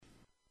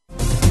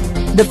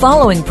The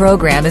following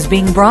program is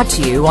being brought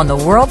to you on the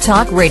World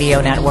Talk Radio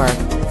Network.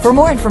 For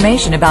more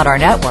information about our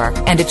network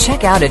and to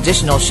check out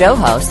additional show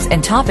hosts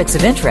and topics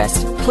of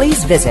interest,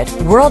 please visit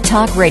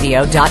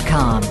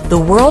worldtalkradio.com. The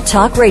World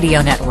Talk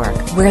Radio Network,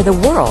 where the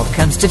world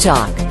comes to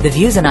talk. The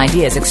views and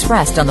ideas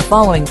expressed on the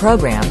following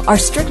program are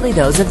strictly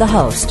those of the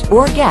host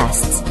or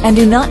guests and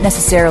do not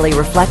necessarily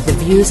reflect the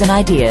views and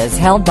ideas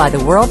held by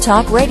the World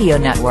Talk Radio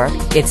Network,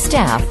 its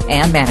staff,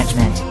 and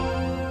management.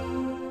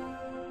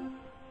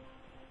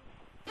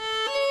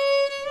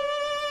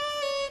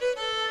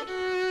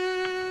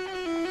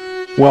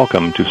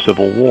 Welcome to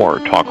Civil War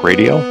Talk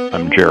Radio.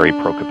 I'm Jerry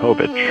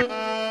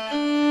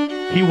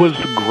Prokopowicz. He was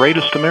the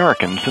greatest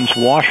American since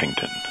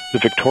Washington, the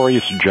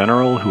victorious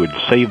general who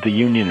had saved the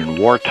Union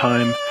in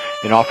wartime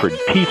and offered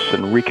peace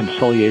and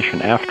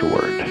reconciliation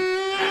afterward.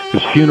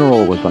 His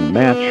funeral was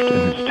unmatched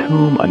and his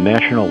tomb a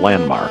national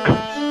landmark.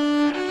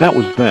 That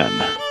was then.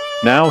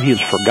 Now he is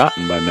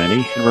forgotten by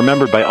many and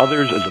remembered by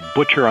others as a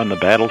butcher on the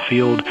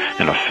battlefield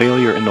and a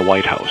failure in the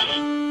White House.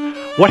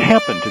 What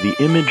happened to the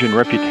image and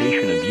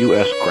reputation of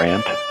U.S.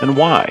 Grant, and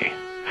why?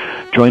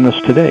 Join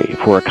us today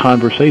for a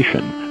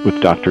conversation with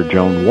Dr.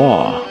 Joan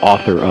Waugh,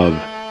 author of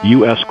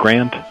U.S.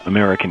 Grant,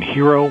 American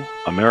Hero,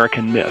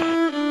 American Myth,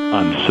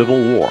 on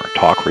Civil War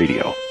Talk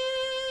Radio.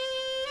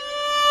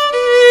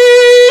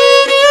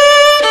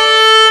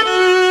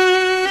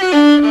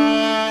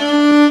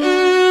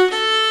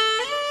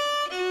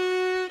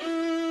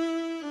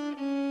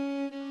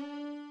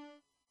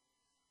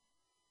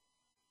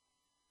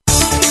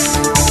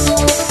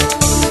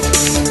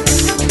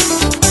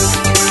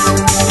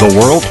 The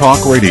World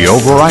Talk Radio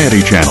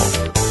Variety Channel,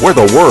 where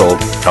the world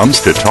comes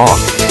to talk.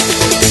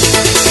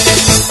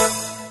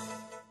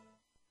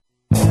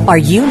 Are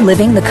you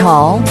living the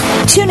call?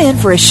 Tune in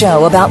for a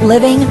show about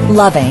living,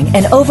 loving,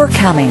 and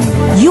overcoming.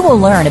 You will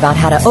learn about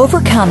how to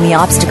overcome the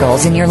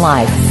obstacles in your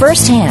life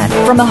firsthand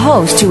from a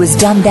host who has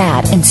done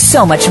that and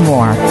so much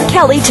more,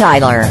 Kelly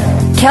Tyler.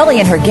 Kelly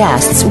and her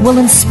guests will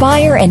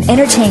inspire and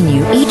entertain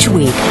you each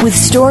week with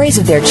stories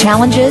of their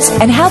challenges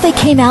and how they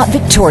came out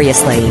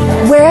victoriously.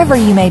 Wherever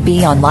you may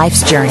be on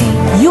life's journey,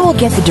 you will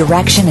get the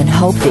direction and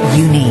hope that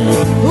you need.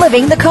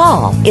 Living the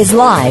Call is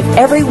live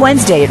every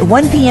Wednesday at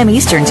 1 p.m.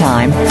 Eastern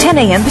Time, 10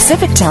 a.m.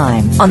 Pacific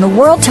Time on the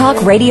World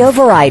Talk Radio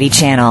Variety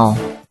Channel.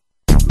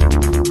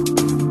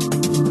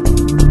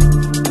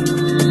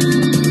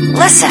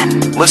 Listen.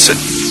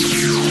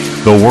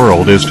 The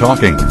world is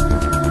talking.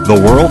 The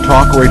World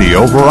Talk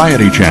Radio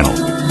Variety Channel.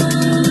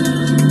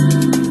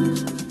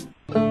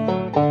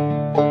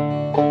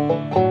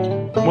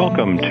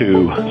 Welcome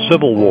to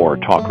Civil War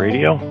Talk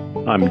Radio.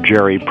 I'm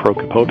Jerry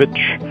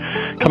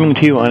Prokopowicz, coming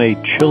to you on a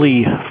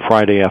chilly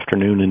Friday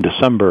afternoon in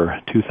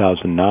December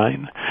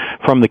 2009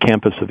 from the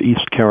campus of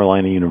East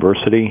Carolina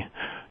University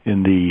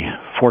in the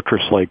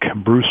fortress-like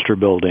Brewster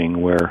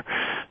building where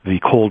the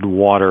cold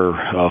water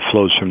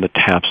flows from the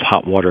taps,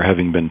 hot water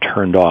having been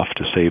turned off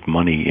to save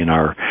money in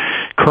our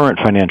current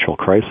financial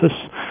crisis.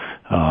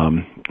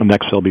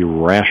 Next, they'll be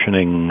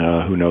rationing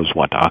who knows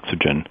what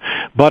oxygen.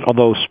 But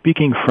although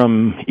speaking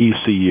from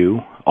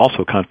ECU,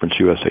 also Conference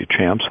USA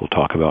champs, we'll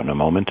talk about in a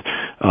moment,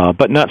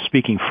 but not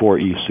speaking for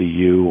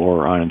ECU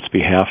or on its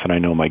behalf, and I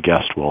know my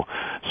guest will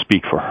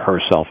speak for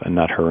herself and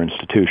not her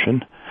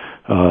institution.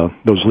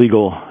 Those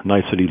legal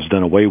niceties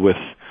done away with.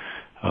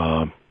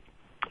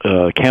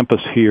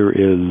 Campus here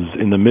is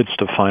in the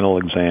midst of final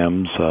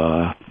exams.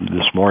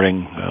 This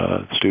morning,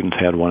 students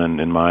had one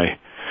in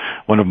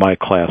one of my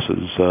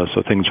classes,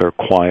 so things are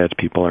quiet.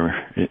 People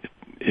are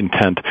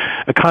intent.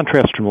 A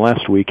contrast from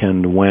last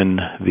weekend when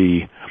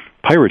the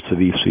Pirates of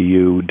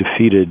ECU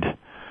defeated,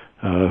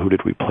 who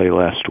did we play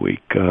last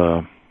week?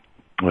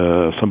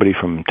 Somebody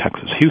from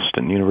Texas,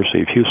 Houston,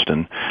 University of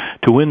Houston,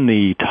 to win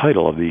the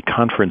title of the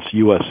Conference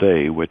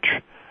USA, which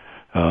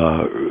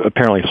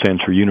apparently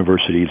stands for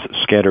Universities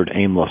Scattered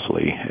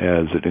Aimlessly,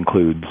 as it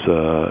includes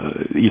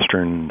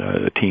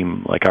Eastern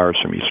team like ours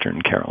from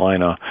Eastern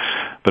Carolina,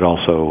 but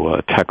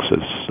also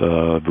Texas,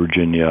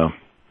 Virginia,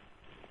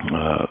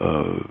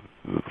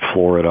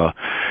 Florida,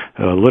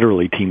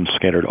 literally teams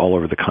scattered all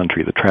over the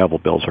country. The travel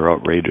bills are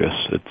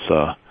outrageous. It's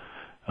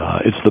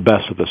the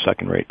best of the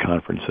second-rate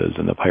conferences,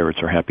 and the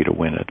Pirates are happy to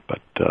win it,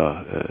 but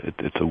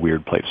it's a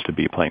weird place to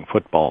be playing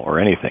football or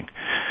anything.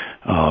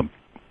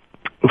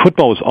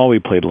 Football was all we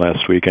played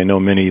last week. I know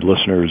many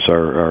listeners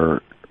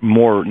are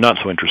more not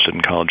so interested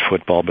in college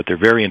football, but they're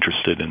very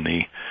interested in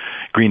the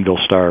Greenville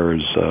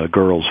Stars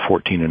girls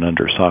 14 and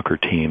under soccer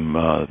team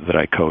that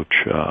I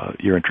coach.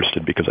 You're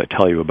interested because I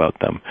tell you about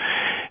them.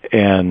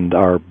 And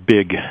our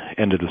big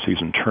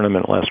end-of-the-season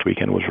tournament last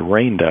weekend was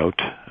rained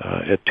out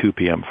at 2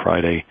 p.m.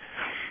 Friday.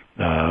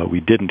 We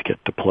didn't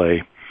get to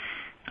play.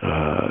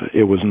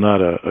 It was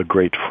not a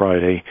great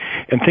Friday.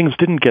 And things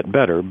didn't get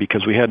better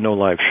because we had no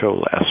live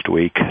show last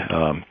week.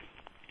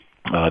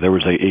 There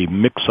was a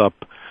mix-up,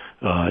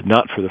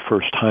 not for the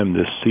first time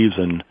this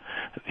season.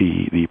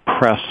 The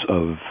press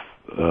of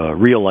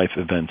real-life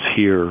events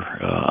here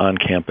on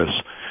campus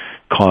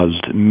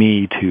caused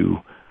me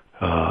to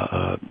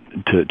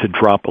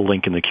drop a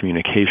link in the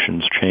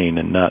communications chain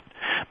and not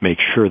make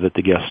sure that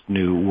the guest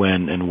knew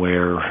when and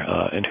where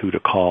and who to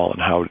call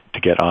and how to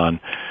get on.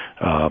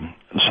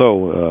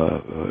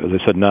 So, as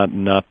I said, not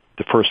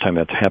the first time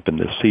that's happened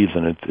this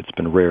season. It's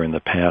been rare in the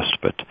past,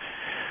 but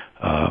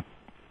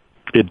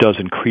it does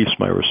increase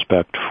my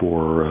respect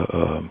for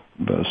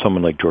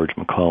someone like George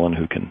McClellan,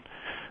 who can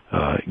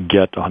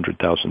get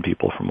 100,000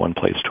 people from one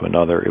place to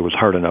another. It was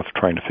hard enough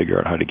trying to figure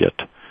out how to get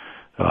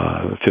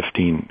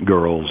 15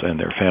 girls and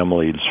their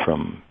families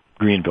from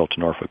Greenville to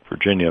Norfolk,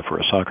 Virginia for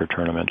a soccer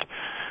tournament,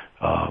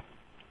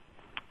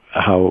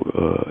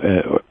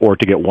 or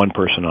to get one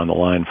person on the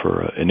line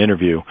for an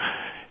interview.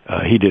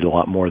 He did a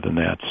lot more than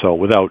that. So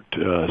without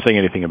saying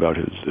anything about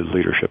his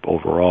leadership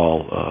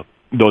overall,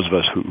 those of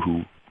us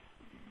who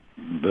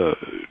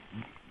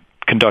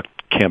conduct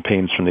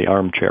campaigns from the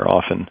armchair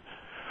often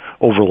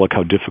overlook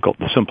how difficult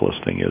the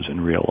simplest thing is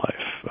in real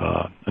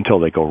life until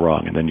they go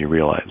wrong, and then you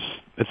realize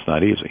it's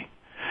not easy.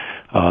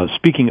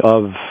 Speaking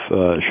of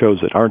shows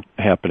that aren't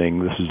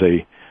happening, this is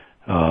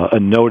a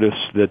notice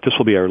that this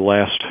will be our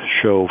last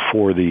show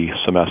for the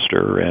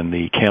semester and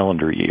the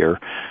calendar year.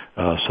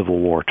 Civil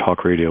War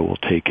Talk Radio will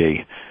take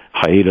a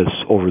hiatus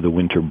over the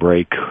winter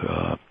break.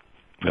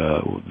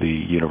 The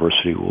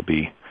university will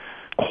be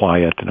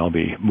quiet, and I'll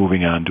be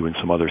moving on doing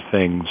some other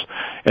things,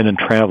 and then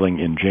traveling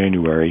in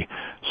January.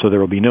 So there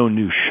will be no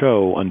new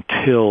show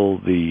until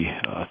the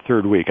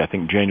third week. I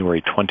think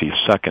January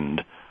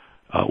 22nd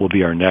will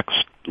be our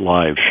next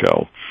live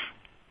show.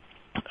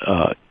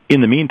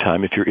 In the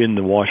meantime, if you're in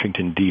the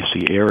Washington,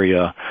 D.C.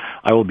 area,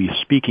 I will be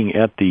speaking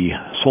at the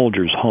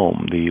Soldiers'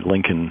 Home, the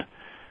Lincoln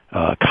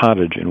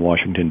Cottage in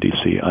Washington,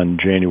 D.C. on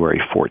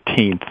January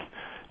 14th.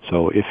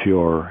 So if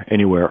you're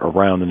anywhere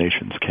around the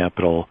nation's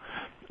capital,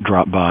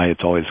 drop by.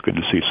 It's always good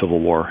to see Civil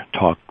War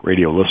Talk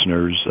Radio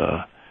listeners,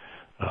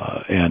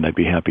 and I'd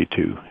be happy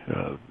to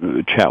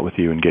chat with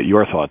you and get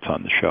your thoughts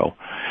on the show.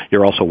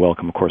 You're also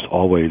welcome, of course,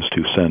 always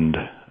to send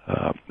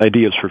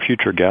ideas for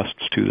future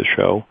guests to the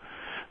show,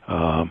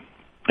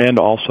 and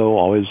also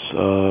always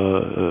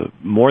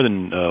more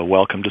than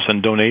welcome to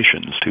send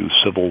donations to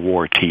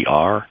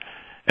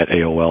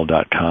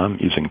civilwartr@aol.com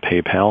using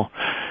PayPal,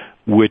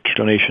 which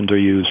donations are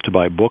used to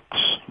buy books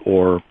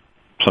or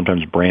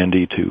sometimes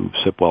brandy to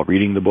sip while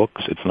reading the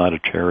books. It's not a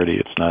charity.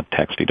 It's not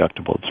tax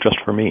deductible. It's just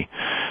for me.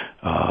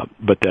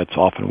 But that's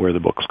often where the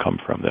books come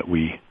from that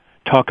we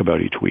talk about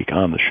each week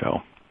on the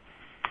show.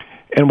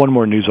 And one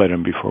more news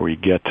item before we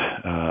get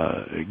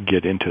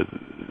into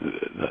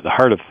the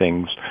heart of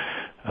things.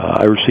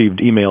 I received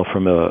email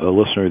from a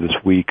listener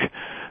this week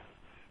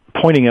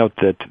pointing out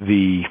that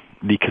the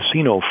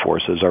casino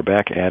forces are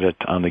back at it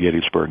on the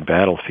Gettysburg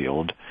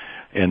battlefield,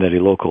 and that a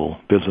local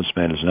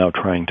businessman is now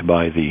trying to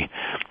buy the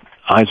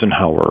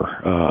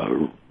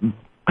Eisenhower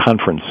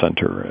Conference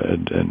Center,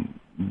 and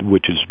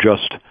which is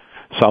just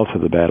south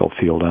of the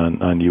battlefield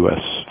on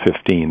US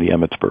 15, the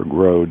Emmitsburg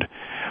Road,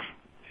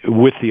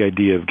 with the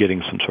idea of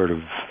getting some sort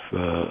of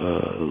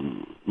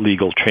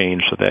legal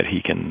change so that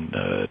he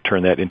can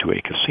turn that into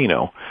a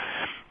casino.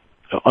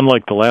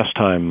 Unlike the last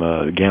time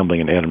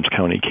gambling in Adams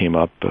County came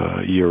up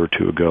a year or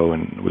two ago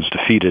and was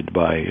defeated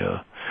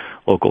by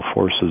local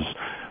forces,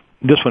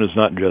 this one is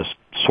not just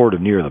sort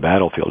of near the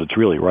battlefield. It's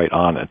really right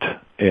on it,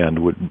 and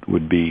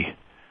would be.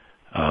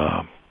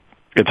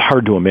 It's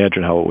hard to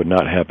imagine how it would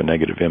not have a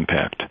negative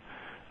impact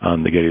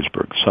on the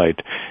Gettysburg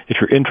site. If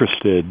you're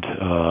interested,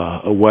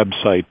 a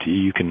website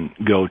you can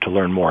go to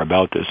learn more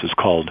about this is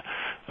called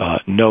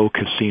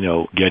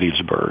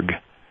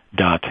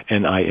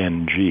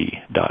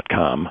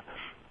nocasinogettysburg.ning.com.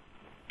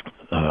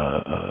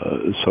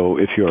 So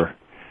if you're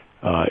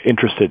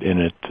interested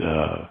in it,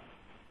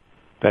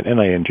 that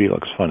NING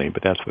looks funny,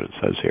 but that's what it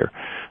says here.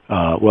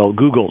 Well,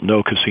 Google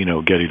No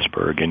Casino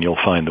Gettysburg, and you'll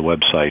find the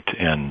website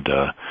and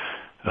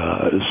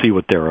see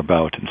what they're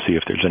about and see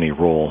if there's any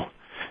role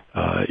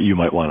you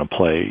might want to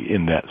play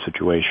in that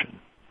situation.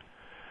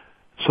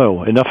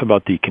 So enough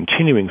about the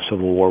continuing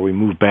Civil War. We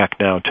move back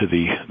now to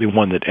the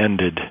one that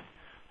ended,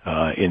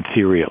 in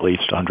theory, at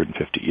least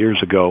 150 years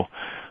ago.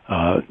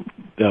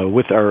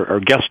 With our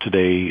guest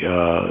today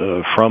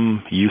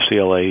from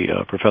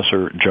UCLA,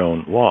 Professor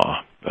Joan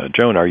Waugh.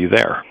 Joan, are you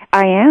there?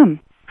 I am.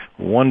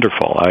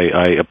 Wonderful.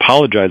 I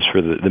apologize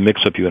for the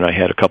mix-up you and I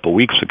had a couple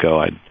weeks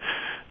ago. I'd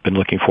been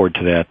looking forward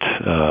to that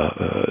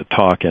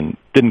talk and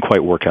didn't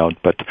quite work out,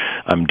 but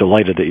I'm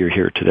delighted that you're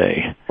here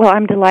today. Well,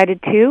 I'm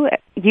delighted too.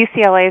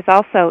 UCLA is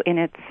also in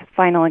its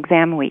final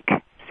exam week,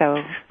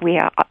 so we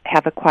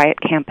have a quiet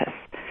campus.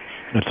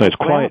 It's nice,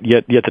 quiet,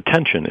 yet the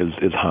tension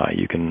is high.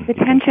 The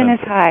tension is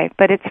high,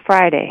 but it's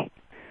Friday.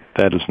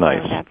 That is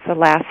nice. So that's the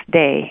last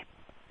day.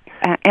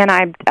 And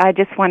I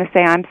just want to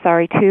say I'm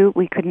sorry, too.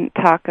 We couldn't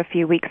talk a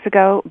few weeks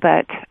ago,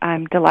 but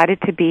I'm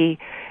delighted to be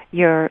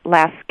your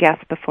last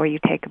guest before you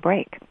take a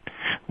break.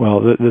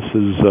 Well, this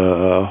is,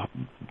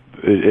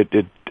 as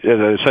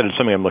I said, it's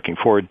something I'm looking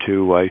forward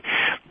to.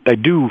 I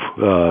do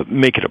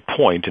make it a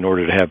point, in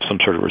order to have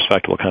some sort of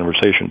respectable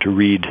conversation, to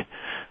read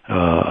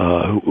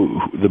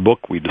the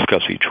book we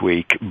discuss each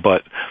week,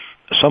 but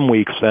some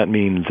weeks that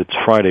means it's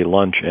Friday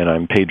lunch and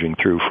I'm paging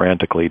through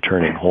frantically,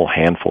 turning whole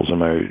handfuls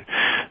in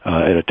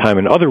at a time.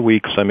 And other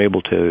weeks I'm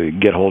able to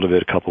get hold of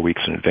it a couple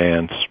weeks in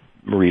advance,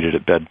 read it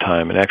at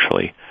bedtime, and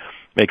actually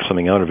make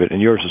something out of it.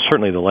 And yours is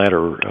certainly the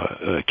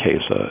latter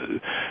case.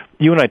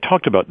 You and I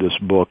talked about this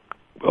book,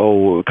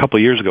 a couple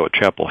of years ago at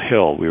Chapel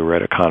Hill. We were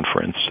at a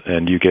conference,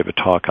 and you gave a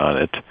talk on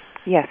it.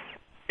 Yes.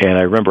 And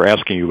I remember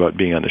asking you about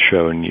being on the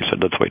show, and you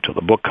said, let's wait till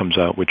the book comes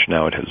out, which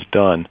now it has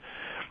done.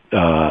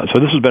 So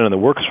this has been in the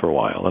works for a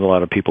while, and a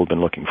lot of people have been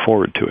looking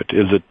forward to it.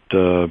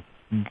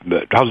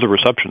 How's the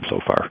reception so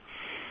far?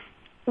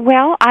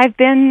 Well, I've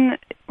been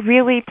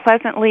really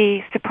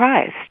pleasantly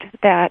surprised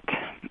that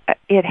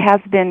it has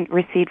been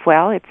received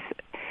well. It's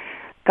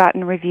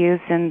gotten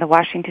reviews in the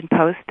Washington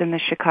Post and the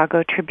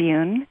Chicago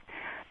Tribune.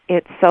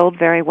 It sold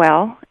very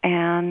well,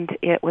 and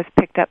it was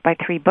picked up by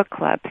 3 book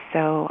clubs.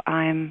 So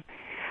I'm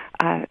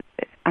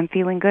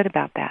feeling good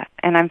about that,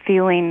 and I'm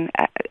feeling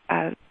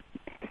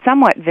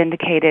somewhat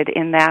vindicated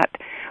in that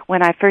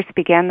when I first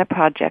began the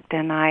project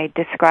and I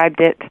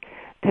described it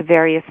to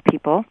various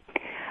people,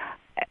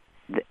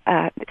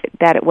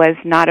 that it was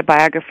not a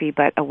biography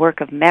but a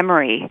work of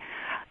memory,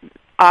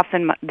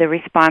 often the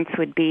response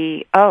would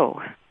be,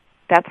 oh,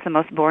 that's the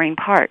most boring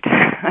part,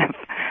 as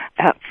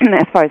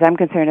far as I'm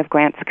concerned, of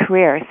Grant's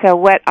career. So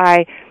what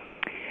I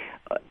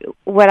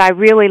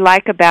really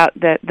like about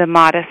the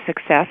modest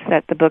success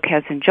that the book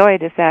has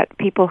enjoyed is that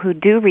people who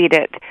do read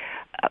it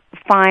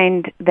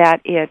find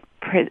that it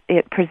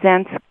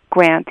presents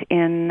Grant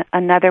in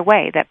another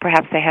way that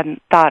perhaps they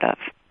hadn't thought of.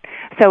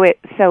 So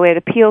it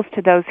appeals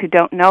to those who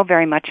don't know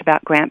very much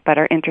about Grant but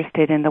are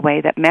interested in the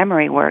way that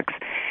memory works,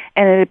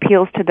 and it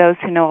appeals to those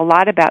who know a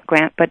lot about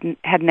Grant but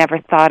had never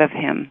thought of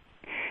him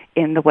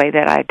in the way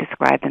that I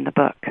described in the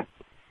book.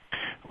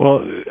 Well,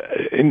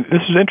 and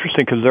this is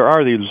interesting because there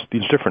are these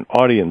different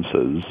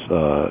audiences.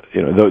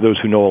 Those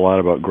who know a lot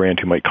about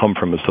Grant who might come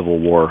from a Civil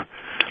War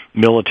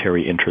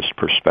military interest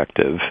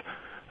perspective,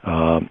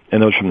 and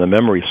those from the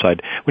memory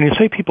side. When you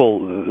say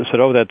people said,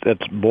 "Oh,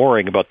 that's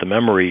boring about the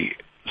memory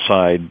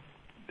side,"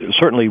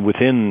 certainly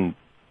within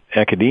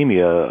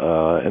academia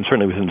and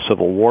certainly within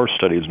Civil War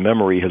studies,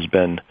 memory has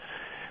been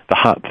the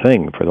hot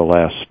thing for the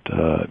last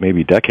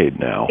maybe decade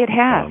now. It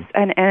has,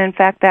 and in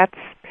fact,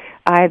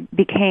 I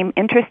became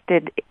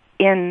interested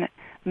in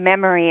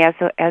memory as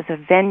a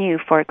venue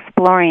for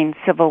exploring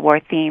Civil War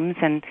themes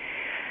and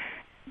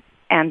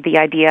the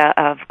idea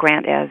of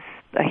Grant as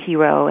a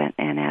hero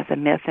and as a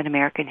myth in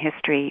American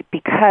history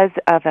because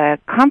of a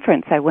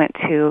conference I went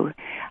to,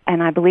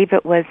 and I believe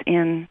it was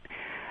in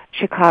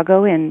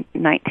Chicago in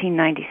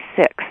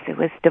 1996. It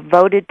was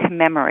devoted to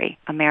memory,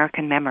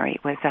 American Memory.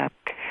 It was a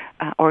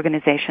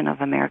organization of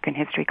American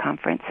History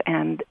Conference,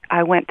 and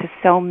I went to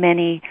so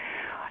many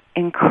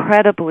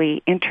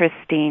incredibly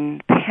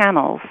interesting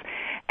panels,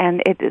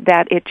 and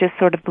it just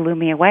sort of blew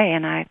me away,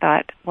 and I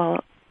thought,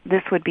 well,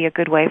 this would be a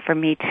good way for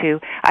me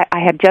to... I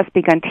had just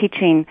begun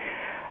teaching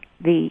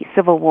the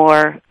Civil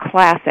War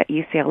class at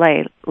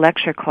UCLA,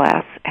 lecture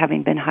class,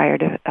 having been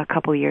hired a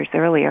couple years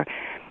earlier,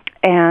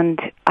 and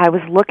I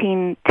was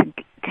looking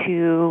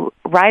to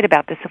write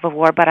about the Civil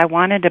War, but I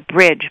wanted a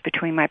bridge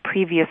between my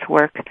previous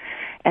work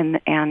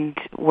and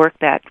work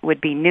that would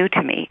be new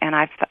to me, and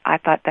I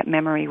thought that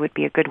memory would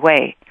be a good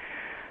way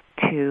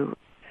to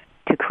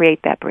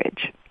create that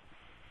bridge.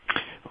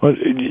 Well,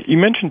 you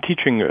mentioned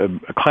teaching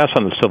a class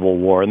on the Civil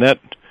War, and that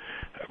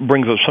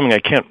brings up something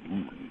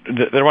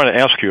that I want to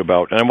ask you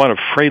about, and I want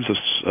to phrase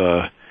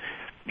this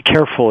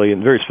carefully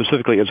and very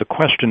specifically as a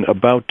question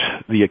about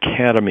the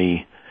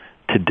Academy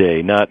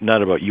today, not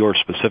about your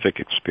specific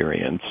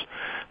experience.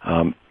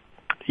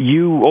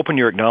 You open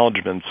your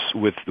acknowledgments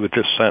with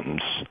this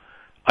sentence: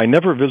 I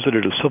never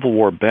visited a Civil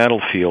War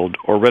battlefield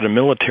or read a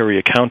military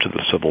account of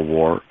the Civil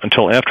War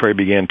until after I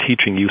began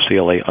teaching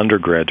UCLA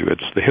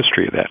undergraduates the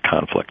history of that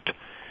conflict.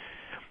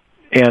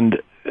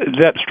 And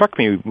that struck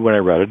me when I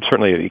read it.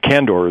 Certainly,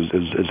 candor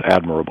is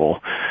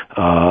admirable,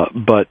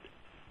 but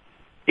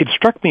it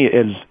struck me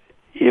as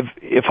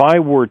if I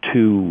were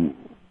to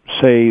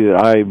say that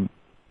I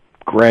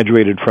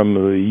graduated from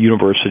a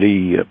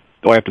university.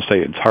 I have to say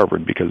it's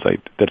Harvard because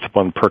that's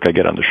one perk I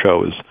get on the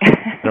show is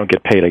I don't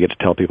get paid. I get to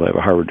tell people I have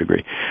a Harvard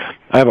degree.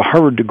 I have a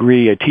Harvard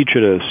degree. I teach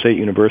at a state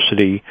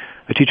university.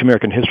 I teach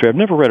American history. I've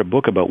never read a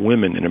book about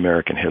women in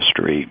American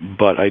history,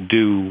 but I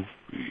do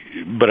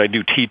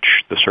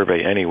teach the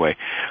survey anyway.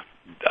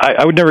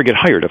 I would never get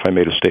hired if I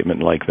made a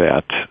statement like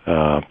that.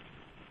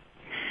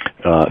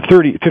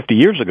 50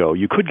 years ago,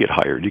 you could get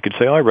hired. You could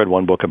say, I read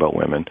one book about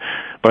women,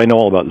 but I know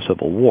all about the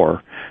Civil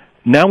War.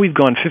 Now we've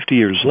gone 50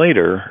 years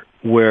later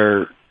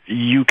where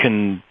you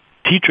can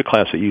teach a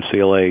class at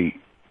UCLA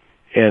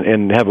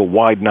and have a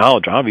wide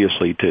knowledge,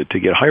 obviously, to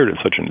get hired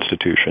at such an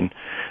institution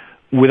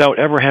without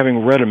ever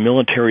having read a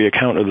military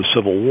account of the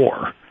Civil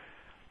War.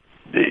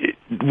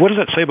 What does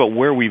that say about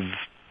where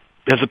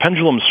has the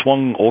pendulum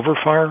swung over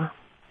far?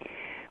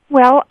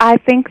 Well, I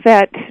think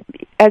that,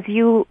 as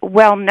you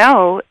well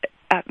know,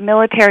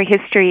 military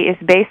history is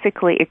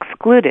basically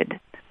excluded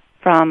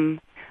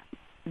from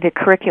the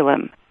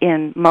curriculum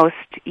in most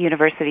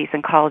universities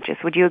and colleges.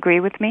 Would you agree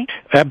with me?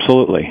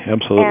 Absolutely.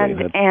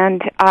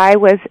 And I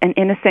was an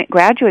innocent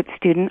graduate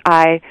student.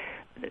 I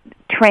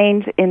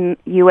trained in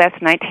U.S.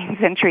 19th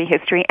century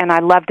history, and I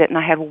loved it, and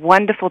I had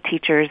wonderful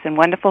teachers and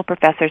wonderful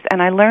professors,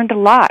 and I learned a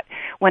lot.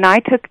 When I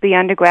took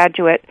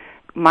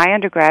my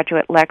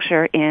undergraduate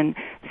lecture in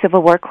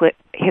Civil War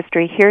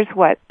history, here's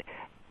what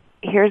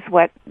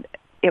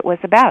it was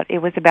about.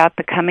 It was about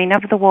the coming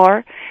of the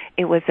war,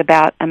 it was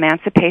about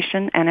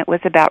emancipation, and it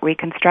was about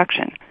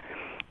Reconstruction.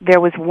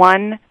 There was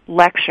one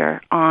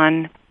lecture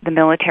on the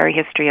military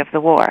history of the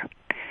war,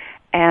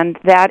 and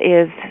that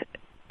is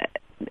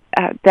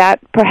that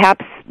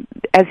perhaps,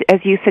 as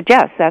you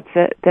suggest, that's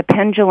the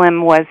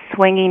pendulum was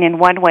swinging in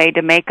one way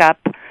to make up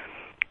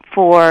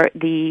for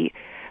the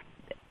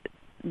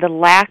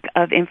lack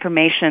of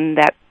information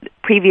that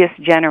previous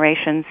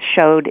generations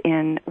showed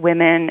in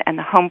women and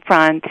the home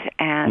front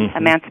and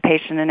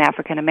emancipation in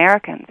African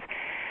Americans.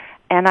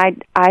 And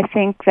I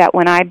think that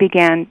when I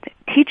began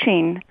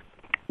teaching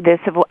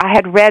I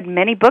had read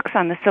many books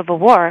on the Civil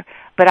War,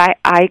 but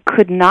I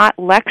could not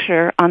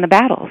lecture on the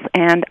battles.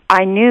 And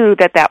I knew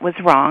that was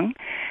wrong.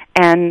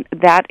 And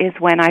that is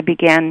when I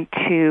began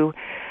to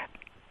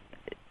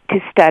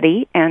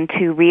study and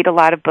to read a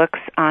lot of books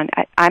on.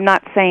 I'm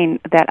not saying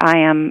that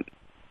I am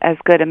as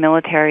good a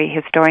military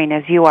historian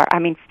as you are. I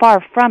mean,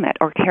 far from it,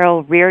 or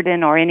Carol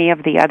Reardon or any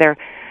of the other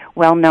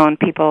well-known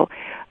people.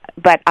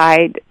 But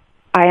I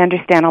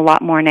understand a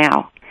lot more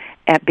now.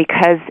 And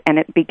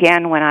it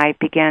began when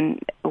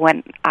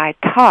I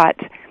taught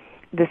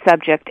the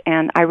subject,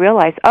 and I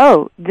realized,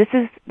 this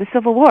is the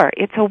Civil War.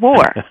 It's a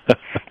war.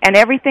 And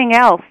everything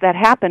else that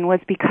happened was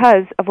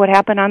because of what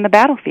happened on the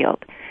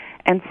battlefield.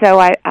 And so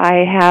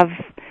I have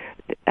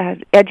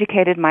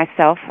educated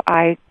myself.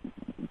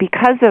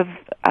 Because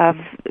of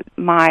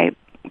my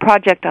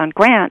project on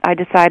Grant, I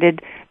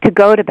decided to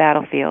go to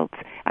battlefields.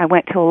 I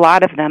went to a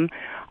lot of them.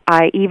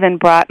 I even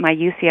brought my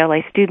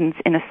UCLA students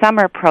in a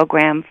summer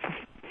program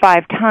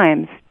 5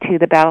 times to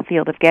the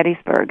battlefield of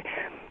Gettysburg.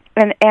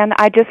 And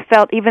I just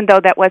felt, even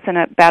though that wasn't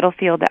a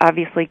battlefield that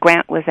obviously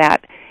Grant was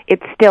at,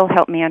 it still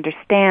helped me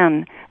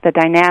understand the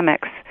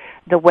dynamics,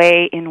 the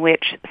way in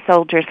which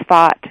soldiers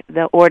fought,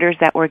 the orders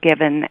that were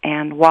given,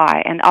 and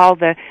why, and all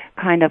the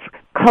kind of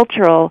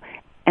cultural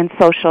and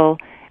social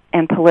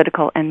and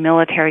political and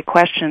military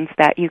questions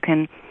that you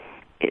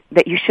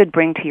should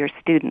bring to your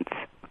students.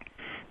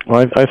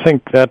 Well, I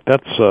think that's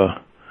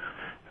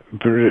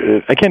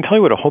I can't tell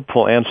you what a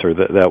hopeful answer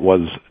that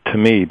was to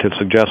me, to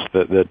suggest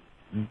that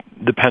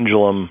the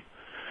pendulum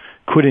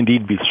could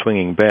indeed be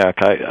swinging back.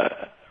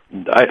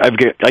 I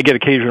get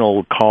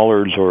occasional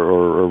callers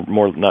or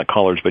more, not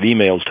callers, but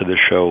emails to this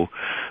show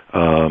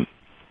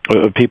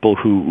of people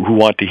who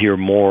want to hear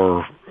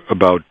more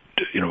about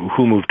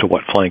who moved to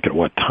what flank at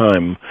what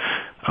time.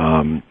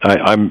 I'm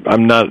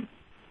not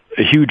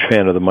a huge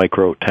fan of the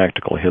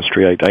micro-tactical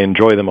history. I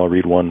enjoy them. I'll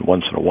read one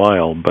once in a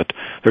while, but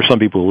there's some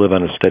people who live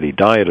on a steady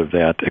diet of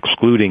that,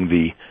 excluding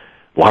the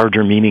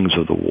larger meanings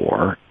of the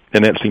war,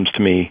 and that seems to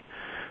me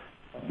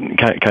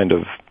kind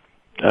of,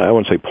 I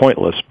wouldn't say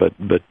pointless, but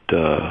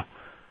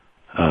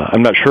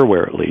I'm not sure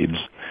where it leads.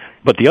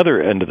 But the other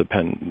end of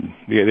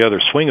the other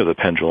swing of the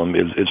pendulum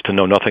is to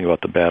know nothing about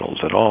the battles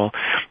at all,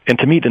 and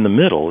to meet in the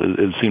middle.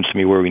 It seems to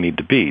me where we need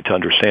to be, to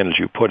understand, as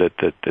you put it,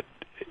 that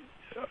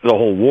the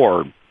whole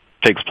war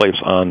takes place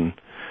on.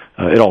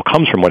 It all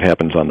comes from what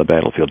happens on the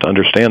battlefield. To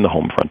understand the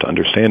home front, to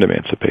understand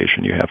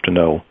emancipation, you have to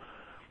know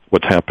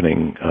what's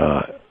happening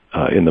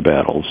in the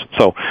battles.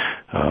 So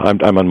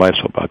I'm on my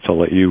soapbox. I'll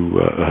let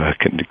you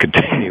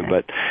continue,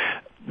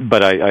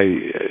 but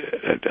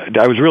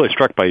I was really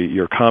struck by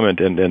your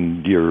comment,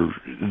 and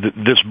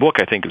this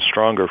book, I think, is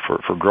stronger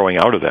for growing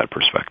out of that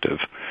perspective.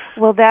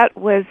 Well, that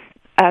was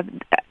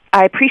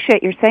I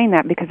appreciate your saying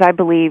that, because I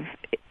believe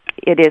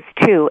it is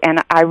too,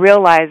 and I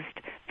realized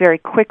very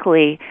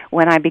quickly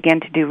when I began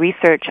to do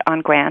research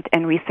on Grant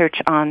and research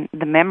on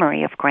the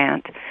memory of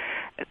Grant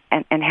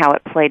and how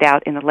it played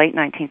out in the late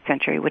 19th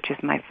century, which is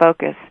my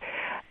focus,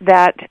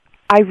 that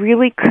I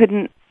really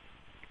couldn't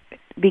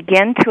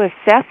begin to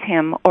assess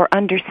him or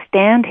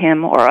understand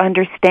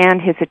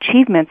his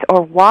achievements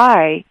or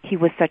why he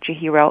was such a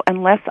hero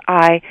unless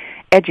I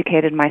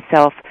educated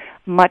myself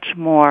much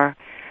more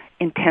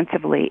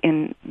intensively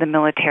in the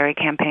military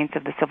campaigns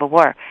of the Civil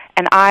War.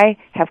 And I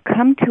have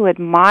come to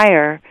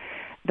admire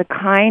the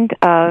kind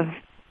of,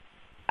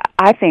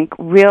 I think,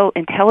 real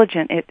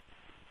intelligence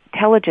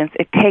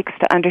it takes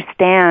to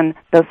understand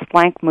those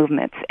flank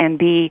movements and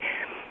be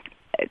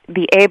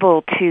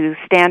able to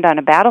stand on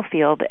a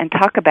battlefield and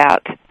talk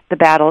about the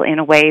battle in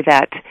a way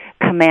that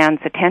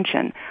commands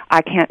attention.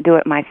 I can't do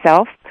it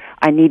myself.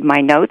 I need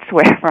my notes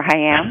wherever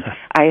I am,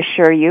 I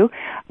assure you.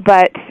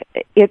 But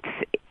it's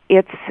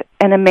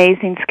an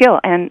amazing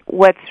skill. And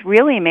what's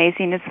really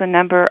amazing is the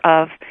number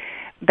of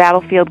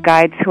battlefield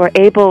guides who are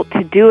able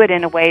to do it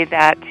in a way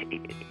that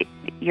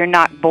you're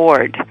not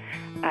bored,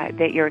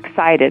 that you're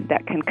excited,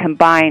 that can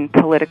combine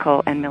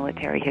political and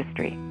military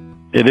history.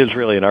 It is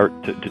really an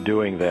art to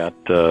doing that.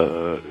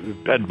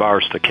 Ed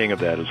Barst, the king of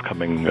that, is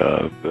coming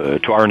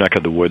to our neck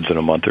of the woods in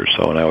a month or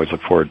so, and I always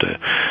look forward to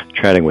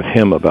chatting with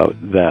him about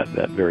that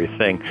very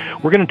thing.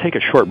 We're going to take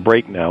a short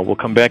break now. We'll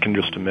come back in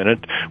just a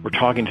minute. We're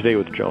talking today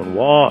with Joan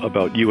Waugh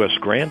about U.S.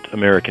 Grant,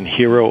 American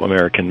Hero,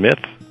 American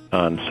Myth,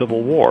 on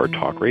Civil War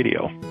Talk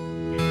Radio.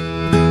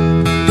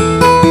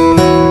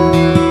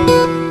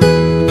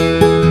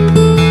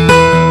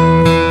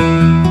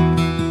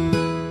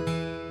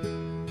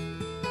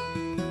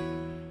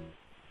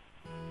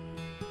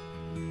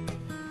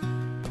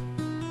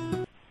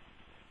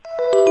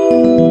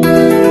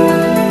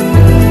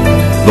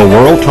 The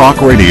World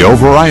Talk Radio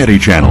Variety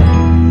Channel.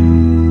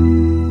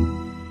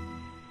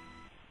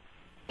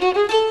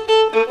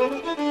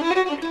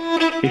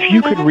 If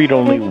you could read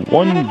only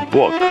one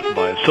book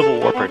by a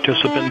Civil War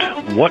participant,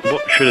 what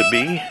book should it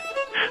be?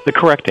 The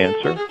correct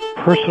answer,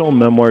 Personal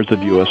Memoirs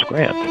of U.S.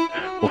 Grant.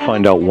 We'll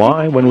find out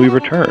why when we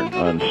return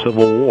on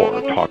Civil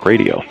War Talk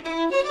Radio.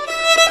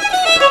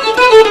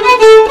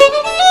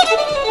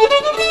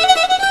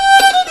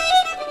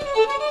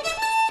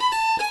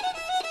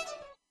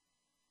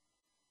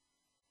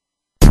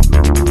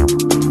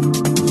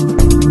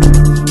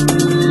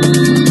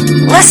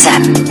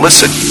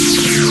 Listen.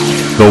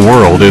 The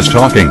world is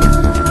talking.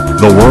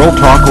 The World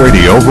Talk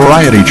Radio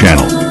Variety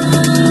Channel.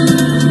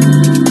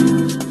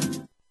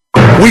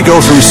 We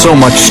go through so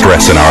much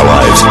stress in our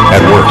lives,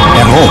 at work,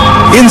 at home,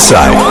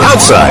 inside,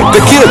 outside,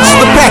 the kids,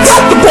 the pets,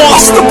 the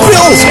boss, the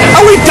bills.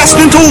 Are we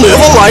destined to live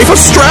a life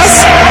of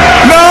stress?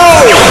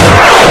 No!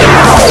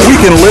 We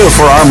can live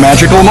for our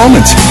magical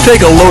moments.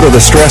 Take a load of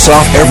the stress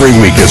off every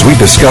week as we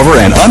discover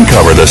and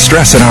uncover the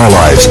stress in our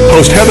lives.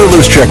 Host Heather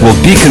Luschek will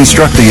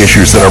deconstruct the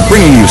issues that are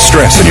bringing you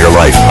stress in your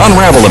life,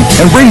 unravel them,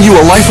 and bring you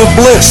a life of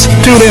bliss.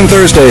 Tune in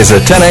Thursdays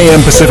at 10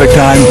 a.m. Pacific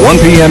Time,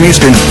 1 p.m.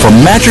 Eastern for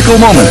Magical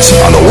Moments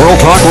on the World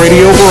Talk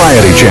Radio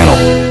Variety Channel.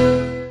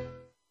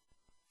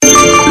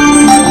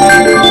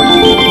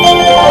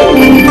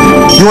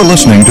 You're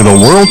listening to the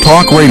World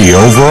Talk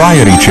Radio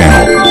Variety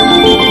Channel.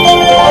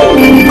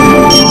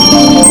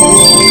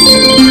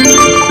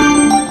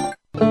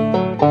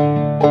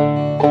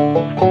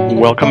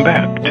 Welcome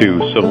back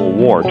to Civil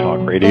War Talk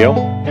Radio.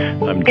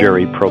 I'm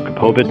Jerry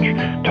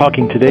Prokopowicz,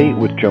 talking today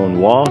with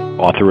Joan Waugh,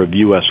 author of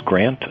U.S.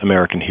 Grant,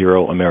 American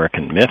Hero,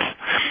 American Myth.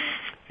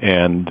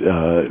 And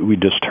we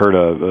just heard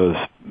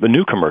a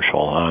new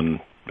commercial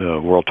on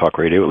World Talk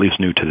Radio, at least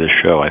new to this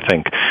show, I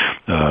think,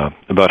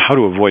 about how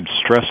to avoid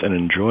stress and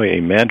enjoy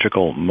a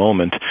magical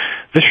moment.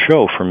 This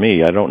show, for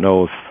me, I don't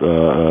know if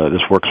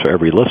this works for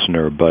every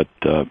listener, but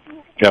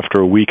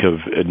after a week of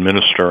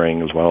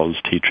administering as well as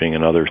teaching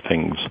and other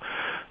things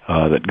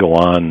that go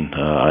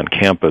on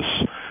campus,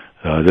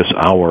 this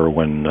hour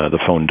when the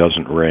phone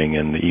doesn't ring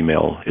and the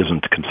email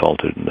isn't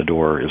consulted and the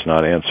door is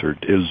not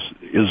answered is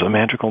a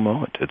magical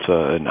moment. It's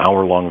an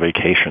hour-long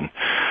vacation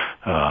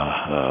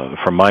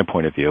from my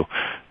point of view.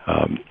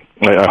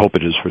 I hope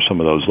it is for some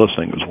of those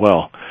listening as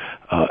well.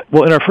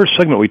 Well, in our first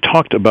segment, we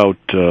talked about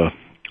a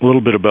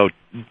little bit about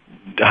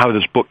how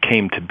this book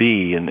came to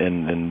be and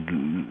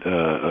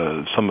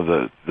some of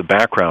the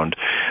background,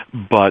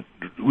 but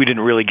we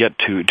didn't really get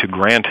to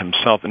Grant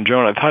himself. And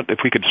Joan, I thought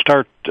if we could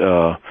start,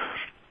 this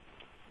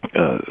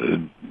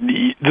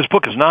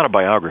book is not a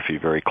biography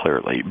very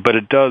clearly, but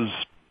it does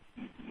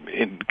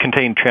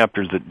contain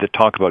chapters that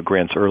talk about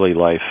Grant's early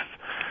life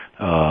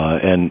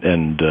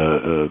and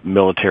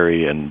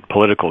military and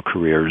political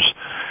careers.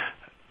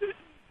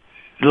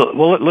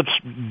 Well, let's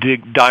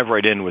dive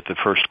right in with the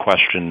first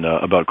question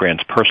about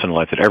Grant's personal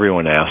life that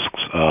everyone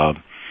asks.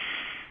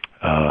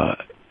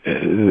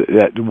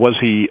 Was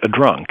he a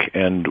drunk?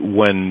 And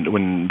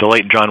when the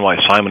late John Y.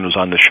 Simon was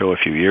on the show a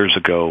few years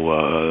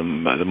ago,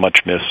 the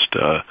much-missed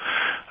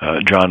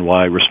John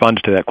Y.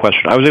 responded to that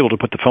question. I was able to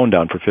put the phone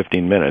down for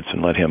 15 minutes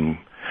and let him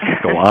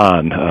go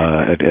on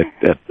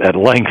at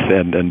length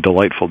and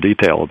delightful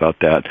detail about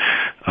that.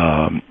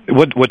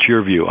 What's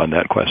your view on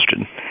that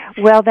question?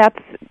 Well,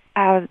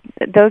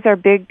 those are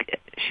big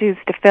shoes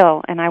to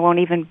fill, and I won't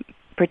even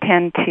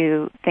pretend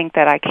to think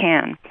that I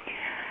can.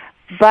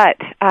 But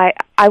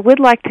I would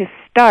like to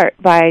start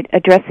by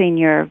addressing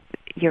your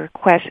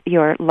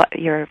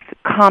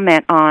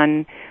comment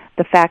on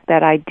the fact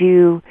that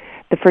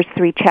the first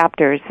three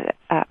chapters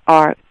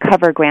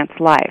cover Grant's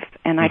life,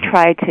 and I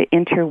try to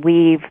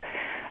interweave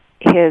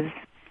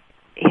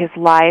his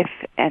life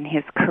and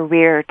his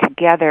career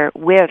together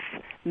with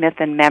myth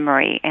and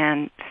memory,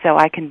 and so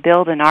I can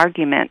build an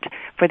argument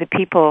for the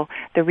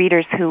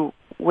readers who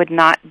would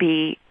not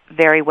be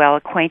very well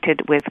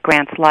acquainted with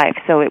Grant's life.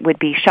 So it would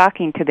be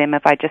shocking to them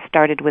if I just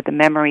started with the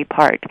memory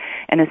part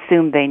and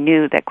assumed they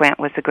knew that Grant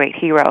was a great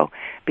hero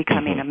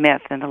becoming a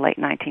myth in the late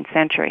 19th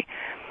century.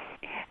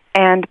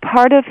 And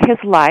part of his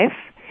life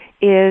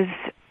is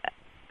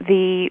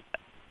the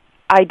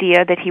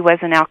idea that he was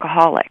an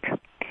alcoholic.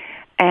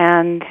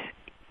 And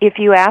if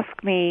you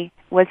ask me,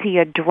 was he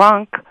a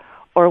drunk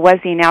or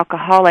was he an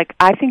alcoholic,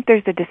 I think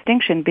there's a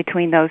distinction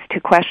between those two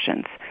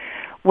questions.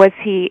 Was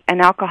he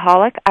an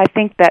alcoholic? I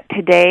think that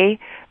today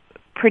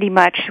pretty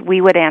much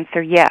we would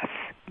answer yes,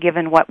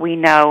 given what we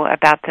know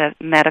about the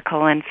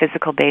medical and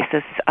physical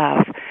basis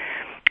of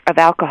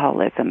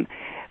alcoholism.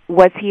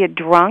 Was he a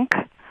drunk?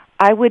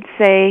 I would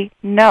say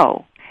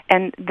no.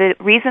 And the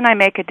reason I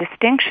make a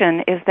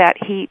distinction is that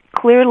he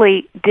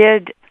clearly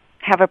did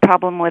have a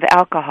problem with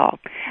alcohol.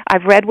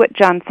 I've read what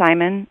John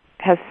Simon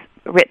has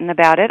written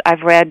about it.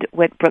 I've read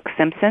what Brooke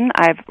Simpson.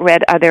 I've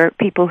read other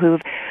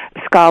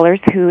scholars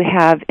who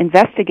have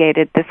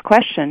investigated this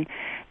question,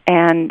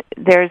 and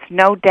there's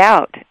no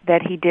doubt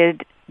that he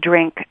did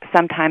drink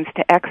sometimes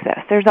to excess.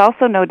 There's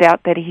also no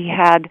doubt that he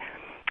had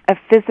a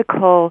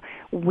physical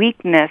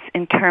weakness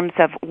in terms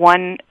of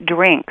one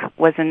drink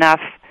was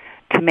enough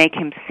to make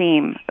him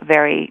seem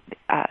very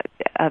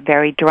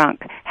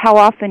drunk. How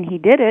often he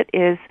did it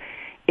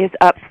is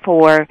up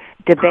for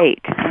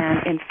debate,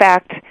 and in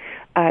fact,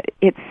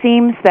 it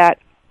seems that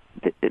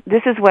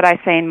this is what I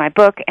say in my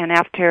book, and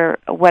after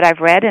what I've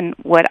read and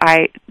what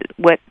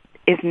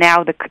is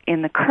now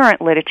in the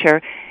current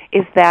literature,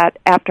 is that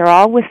after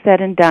all was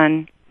said and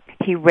done,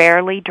 he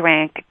rarely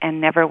drank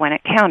and never when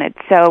it counted.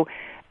 So,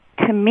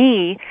 to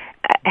me,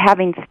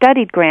 having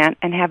studied Grant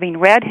and having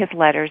read his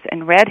letters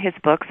and read his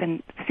books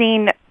and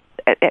seen,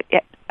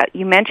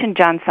 you mentioned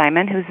John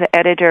Simon, who's the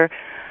editor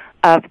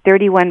of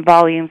 31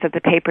 volumes of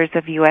the Papers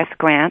of U.S.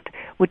 Grant,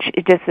 which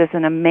just is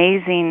an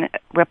amazing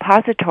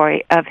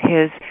repository of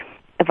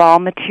all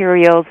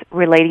materials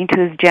relating to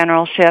his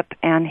generalship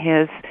and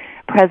his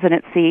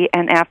presidency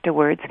and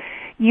afterwards.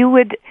 You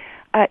would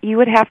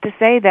have to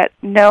say that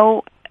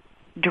no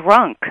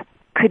drunk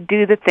could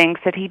do the things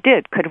that he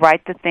did, could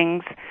write the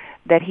things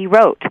that he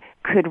wrote,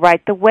 could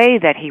write the way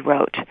that he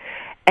wrote.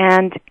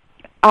 And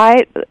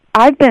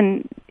I've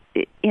been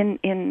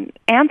in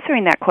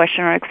answering that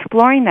question or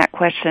exploring that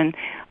question,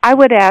 I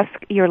would ask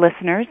your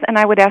listeners, and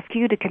I would ask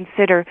you to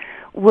consider,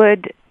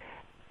 would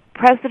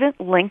President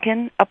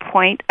Lincoln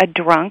appoint a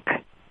drunk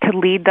to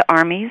lead the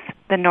armies,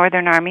 the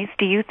northern armies?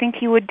 Do you think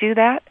he would do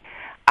that?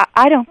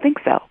 I don't think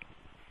so.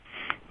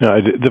 No,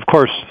 of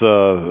course,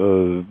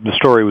 the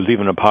story was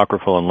even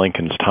apocryphal in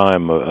Lincoln's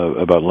time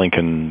about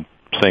Lincoln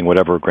saying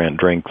whatever Grant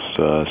drinks,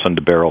 send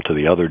a barrel to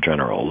the other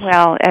generals.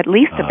 Well, at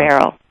least a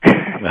barrel.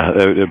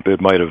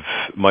 It might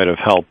have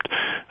helped,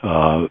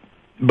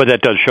 but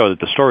that does show that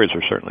the stories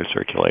were certainly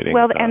circulating.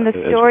 Well, and the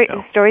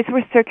stories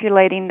were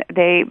circulating.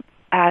 They,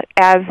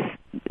 as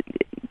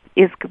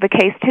is the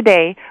case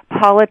today,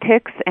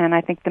 politics, and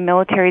I think the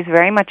military is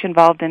very much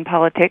involved in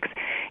politics.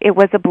 It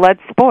was a blood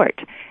sport,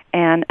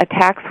 and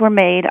attacks were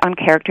made on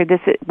character.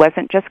 It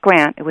wasn't just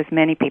Grant; it was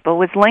many people. It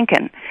was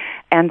Lincoln,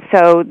 and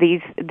so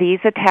these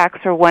attacks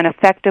are one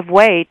effective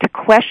way to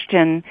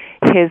question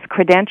his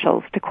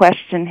credentials, to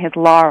question his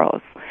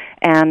laurels,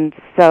 and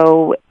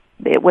so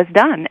it was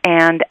done.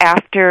 And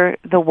after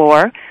the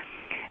war,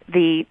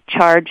 the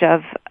charge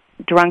of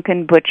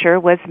drunken butcher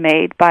was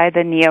made by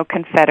the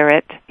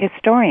neo-Confederate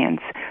historians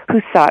who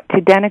sought to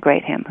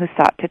denigrate him, who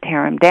sought to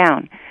tear him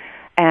down.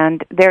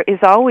 And there is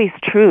always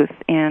truth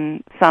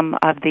in some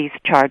of these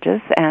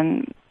charges,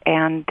 and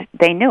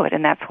they knew it,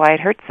 and that's why it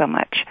hurt so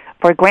much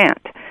for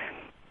Grant.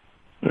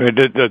 So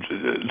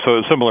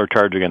a similar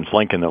charge against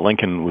Lincoln, that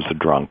Lincoln was a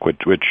drunk,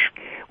 which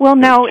well,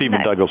 no,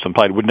 Stephen Douglas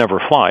implied would never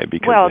fly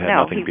because it had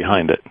nothing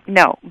behind it.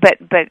 No, but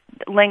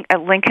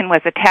Lincoln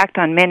was attacked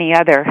on many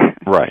other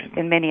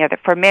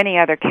for many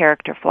other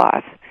character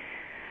flaws.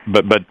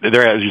 But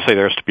there, as you say,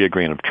 there has to be a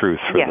grain of truth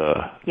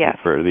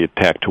for the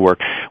attack to work.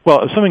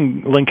 Well,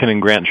 something Lincoln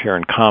and Grant share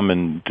in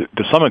common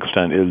to some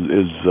extent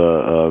is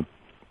a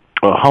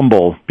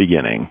humble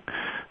beginning.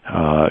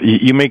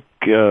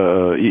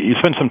 You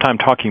spend some time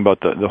talking about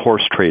the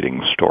horse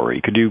trading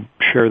story. Could you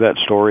share that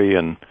story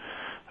and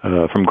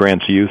from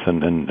Grant's youth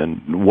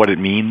and what it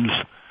means?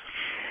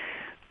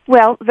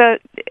 Well,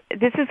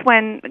 this is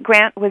when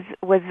Grant was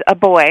a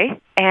boy,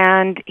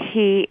 and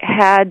he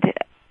had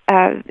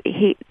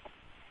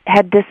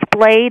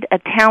displayed a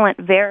talent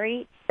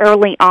very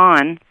early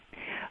on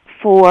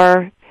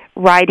for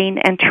riding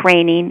and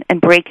training and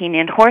breaking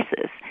in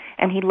horses,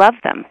 and he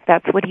loved them.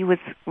 That's what he was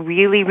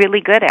really,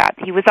 really good at.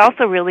 He was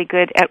also really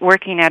good at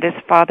working at his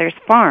father's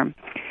farm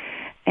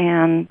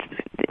and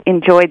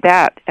enjoyed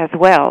that as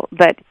well.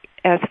 But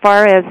as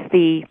far as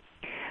the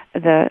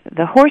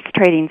horse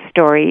trading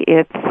story,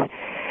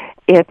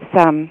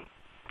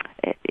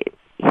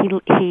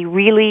 he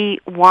really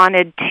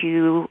wanted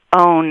to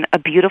own a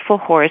beautiful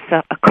horse,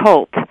 a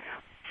colt,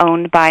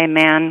 owned by a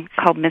man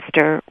called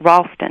Mr.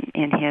 Ralston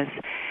in his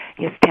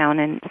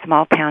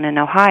small town in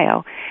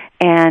Ohio.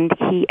 And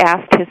he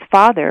asked his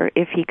father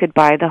if he could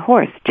buy the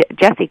horse,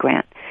 Jesse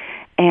Grant.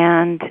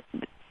 And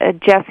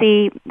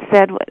Jesse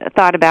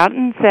thought about it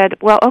and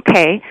said, well,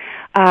 okay,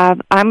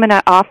 I'm going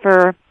to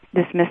offer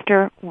this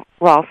Mr.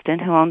 Ralston,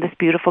 who owned this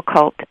beautiful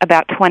colt,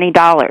 about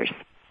 $20.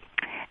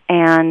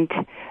 And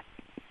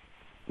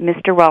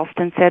Mr.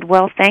 Ralston said,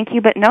 well, thank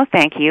you, but no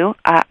thank you.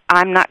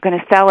 I'm not going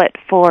to sell it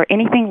for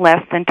anything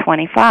less than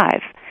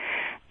 $25.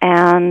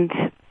 And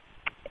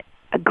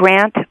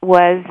Grant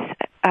was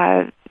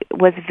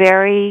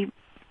very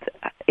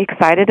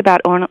excited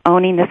about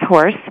owning this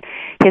horse.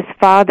 His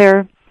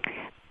father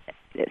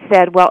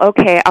said, well,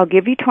 okay, I'll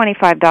give you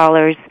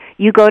 $25.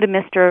 You go to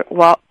Mr.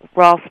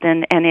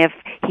 Ralston, and if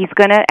he's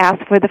going to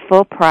ask for the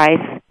full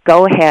price,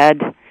 go ahead,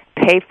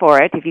 pay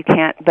for it if you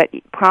can't, but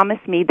promise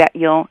me that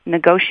you'll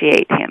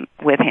negotiate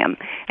with him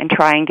and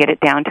try and get it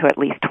down to at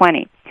least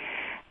 $20.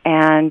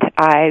 And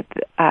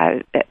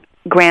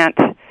Grant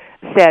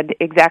said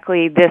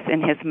exactly this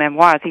in his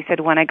memoirs. He said,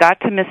 when I got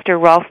to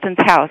Mr. Ralston's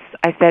house,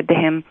 I said to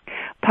him,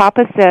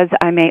 Papa says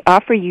I may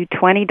offer you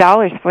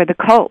 $20 for the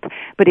colt,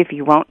 but if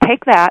you won't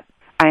take that,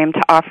 I am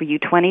to offer you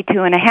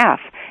 $22.50,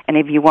 and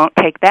if you won't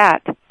take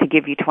that, to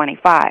give you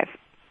 $25.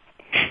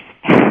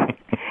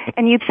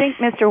 And you'd think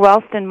Mr.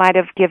 Ralston might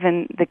have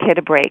given the kid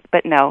a break,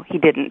 but no, he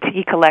didn't.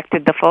 He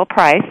collected the full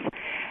price,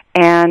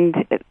 and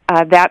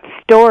that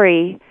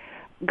story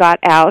got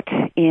out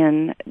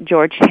in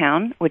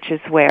Georgetown, which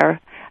is where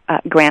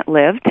Grant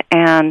lived,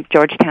 and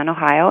Georgetown,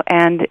 Ohio,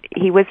 and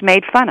he was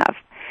made fun of.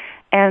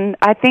 And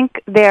I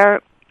think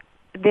there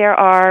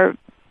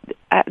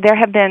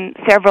have been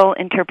several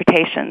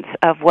interpretations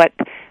of what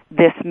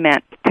this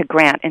meant to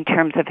Grant in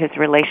terms of his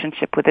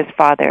relationship with his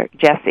father,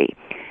 Jesse.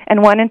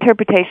 And one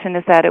interpretation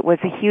is that it was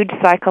a huge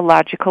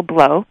psychological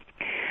blow,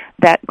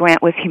 that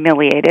Grant was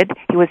humiliated.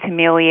 He was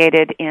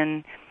humiliated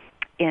in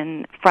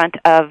front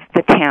of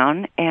the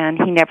town, and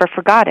he never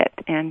forgot it.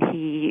 And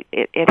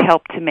it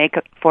helped to make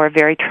for a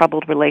very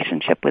troubled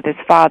relationship with his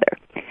father.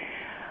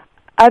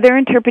 Other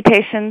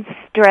interpretations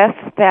stress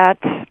that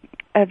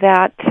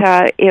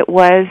it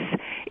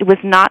was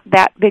not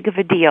that big of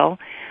a deal.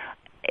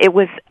 It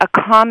was a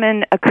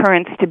common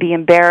occurrence to be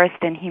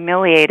embarrassed and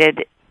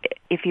humiliated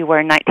if you were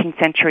a 19th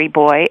century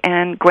boy,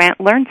 and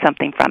Grant learned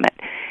something from it.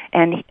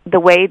 And the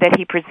way that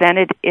he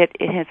presented it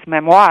in his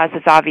memoirs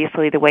is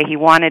obviously the way he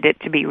wanted it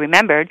to be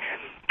remembered,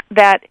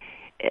 that,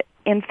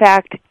 in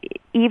fact,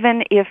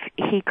 even if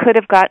he could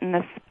have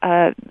gotten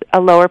a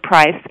lower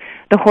price,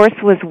 the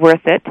horse was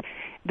worth it.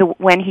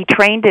 When he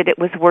trained it, it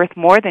was worth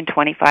more than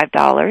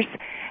 $25,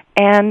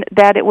 and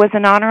that it was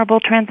an honorable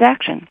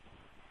transaction.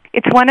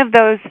 It's one of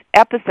those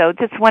episodes,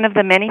 it's one of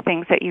the many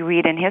things that you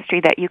read in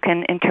history that you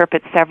can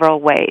interpret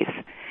several ways.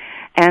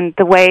 And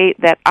the way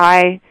that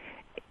I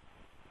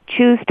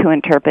choose to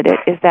interpret it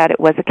is that it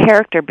was a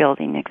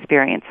character-building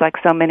experience, like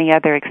so many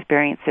other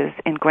experiences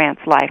in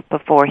Grant's life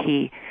before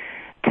he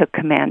took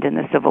command in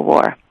the Civil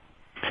War.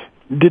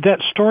 Did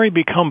that story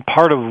become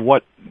part of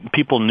what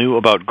people knew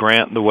about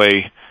Grant, the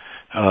way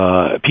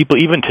people,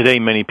 even today,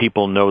 many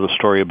people know the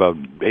story about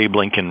Abe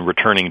Lincoln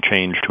returning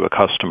change to a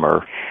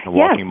customer and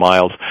walking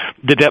miles.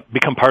 Did that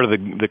become part of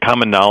the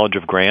common knowledge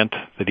of Grant,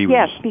 that he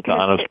was the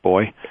honest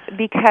boy?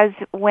 Because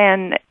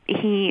when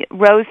he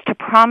rose to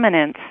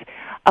prominence,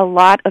 a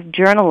lot of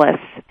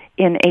journalists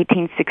in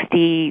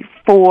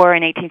 1864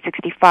 and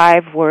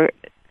 1865 were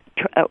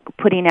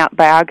putting out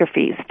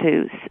biographies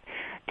to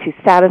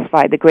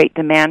satisfy the great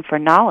demand for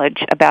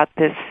knowledge about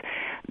this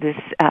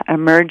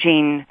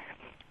emerging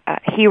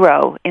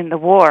hero in the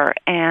war,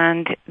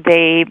 and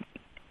they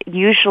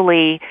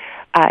usually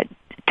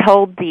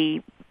told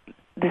the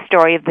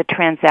story of the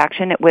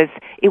transaction. It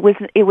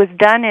was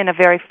done in a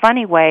very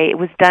funny way. It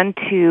was done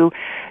to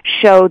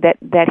show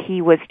that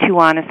he was too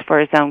honest for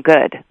his own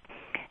good,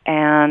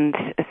 and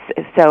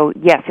so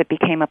yes, it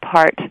became a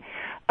part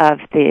of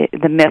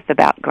the myth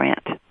about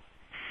Grant.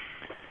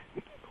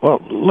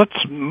 Well,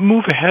 let's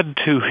move ahead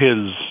to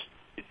his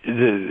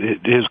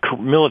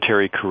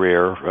military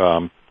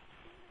career.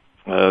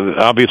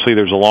 Obviously,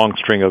 there's a long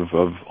string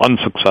of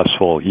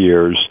unsuccessful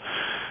years,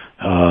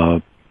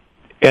 and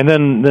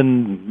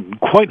then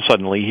quite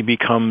suddenly he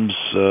becomes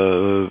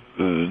the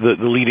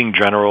leading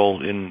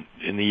general in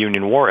the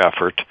Union war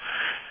effort.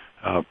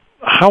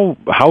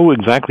 How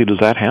exactly does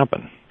that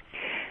happen?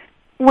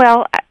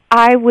 Well,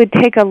 I would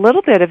take a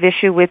little bit of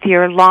issue with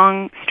your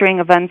long string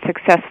of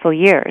unsuccessful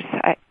years.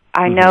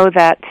 I know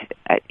that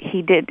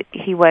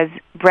he was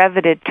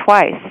brevetted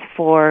twice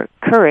for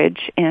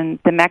courage in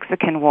the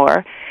Mexican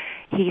War.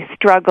 He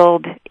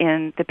struggled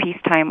in the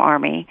peacetime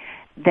army.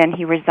 Then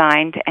he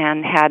resigned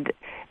and had,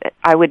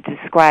 I would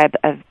describe,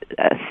 a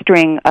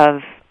string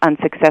of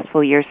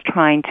unsuccessful years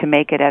trying to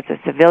make it as a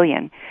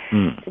civilian.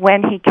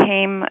 When he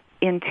came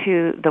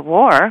into the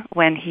war,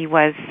 when he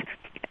was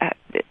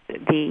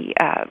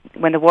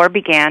when the war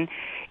began,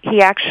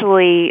 he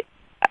actually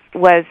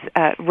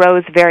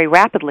rose very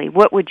rapidly.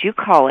 What would you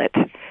call it,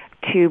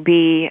 to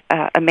be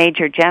a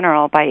major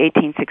general by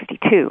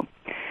 1862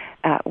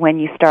 when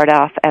you start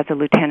off as a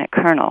lieutenant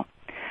colonel?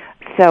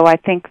 So I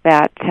think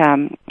that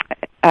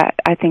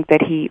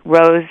he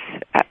rose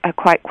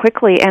quite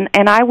quickly,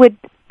 and I would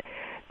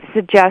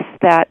suggest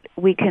that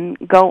we can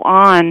go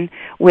on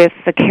with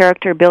the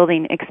character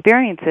building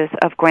experiences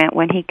of Grant.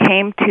 When he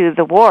came to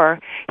the war,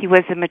 he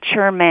was a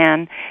mature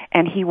man,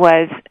 and he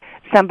was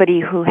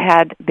somebody who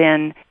had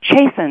been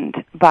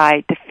chastened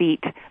by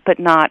defeat, but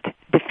not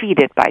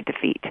defeated by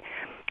defeat.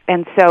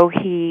 And so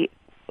he,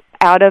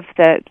 out of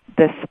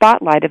the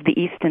spotlight of the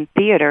Easton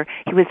Theater,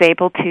 he was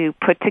able to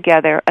put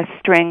together a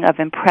string of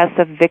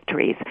impressive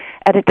victories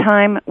at a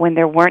time when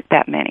there weren't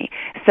that many.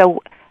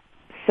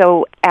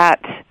 So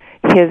at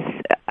his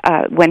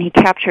when he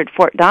captured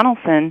Fort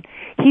Donelson,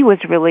 he was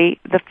really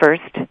the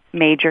first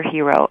major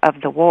hero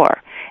of the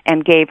war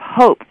and gave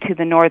hope to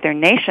the northern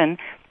nation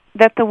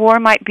that the war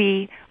might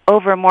be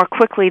over more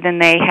quickly than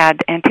they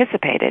had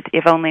anticipated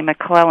if only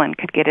McClellan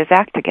could get his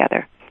act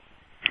together.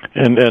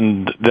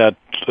 And that's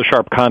a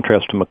sharp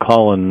contrast to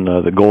McClellan,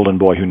 the golden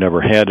boy who never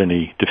had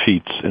any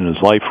defeats in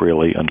his life,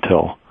 really,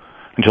 until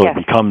yes.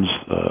 he becomes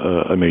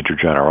a major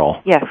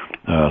general. Yes.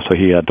 So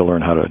he had to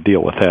learn how to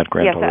deal with that.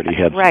 Grant already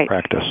had right. some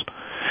practice.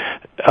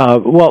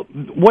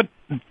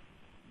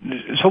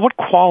 What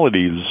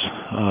qualities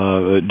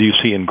do you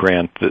see in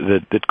Grant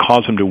that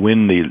cause him to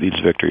win these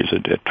victories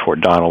at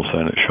Fort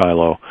Donelson, at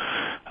Shiloh?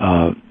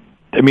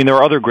 There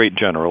are other great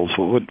generals.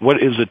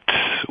 What is it?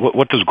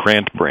 What does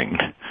Grant bring?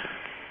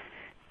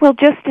 Well,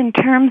 just in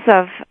terms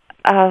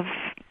of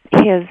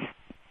his,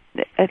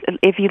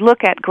 if you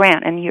look at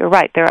Grant, and you're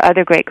right, there are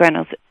other great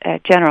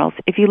generals.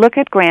 If you look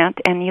at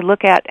Grant and you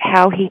look at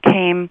how he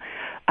came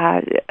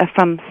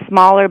from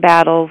smaller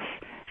battles,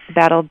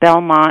 Battle of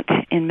Belmont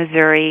in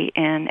Missouri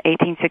in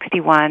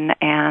 1861,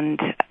 and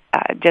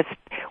just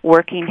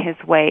working his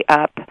way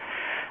up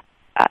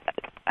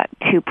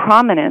to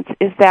prominence,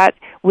 is that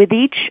with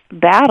each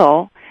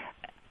battle,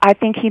 I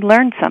think he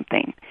learned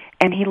something.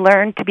 And he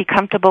learned to be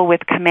comfortable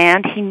with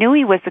command. He knew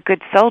he was a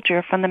good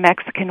soldier from the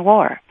Mexican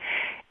War.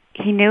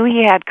 He knew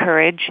he had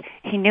courage.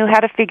 He knew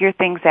how to figure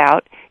things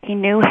out. He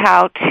knew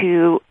how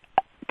to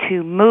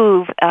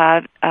move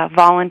a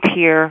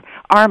volunteer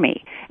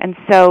army. And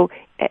so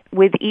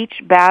with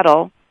each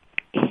battle,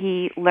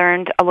 he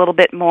learned a little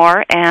bit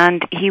more,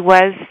 and he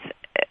was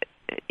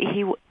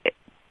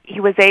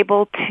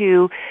able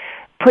to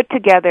put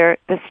together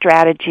the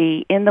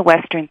strategy in the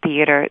Western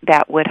theater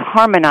that would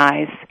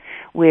harmonize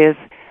with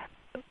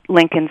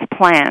Lincoln's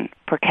plan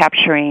for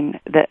capturing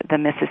the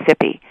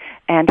Mississippi.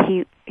 And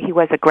he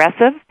was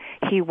aggressive,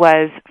 he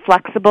was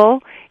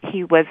flexible,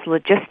 he was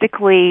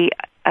logistically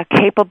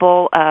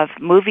capable of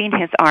moving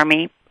his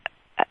army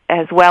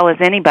as well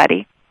as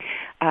anybody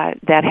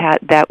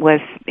that was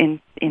in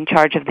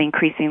charge of the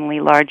increasingly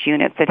large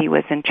units that he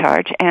was in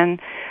charge.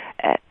 And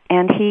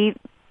he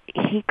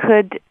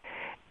could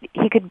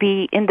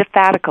be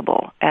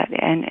indefatigable,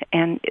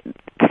 and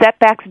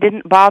setbacks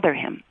didn't bother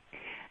him.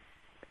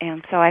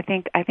 And so I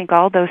think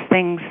all those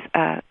things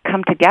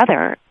come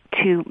together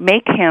to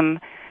make him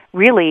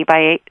really,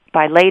 by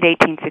late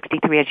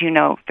 1863, as you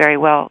know very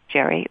well,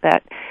 Jerry,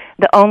 that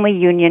the only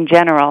Union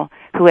general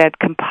who had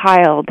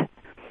compiled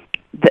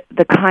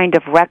the kind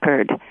of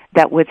record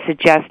that would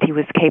suggest he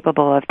was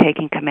capable of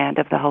taking command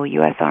of the whole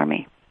U.S.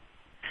 Army.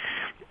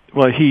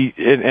 Well, he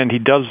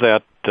does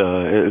that,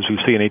 as we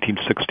see in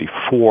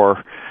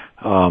 1864.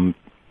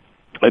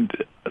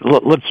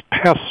 Let's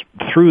pass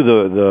through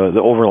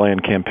the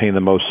overland campaign,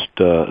 the most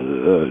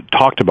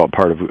talked about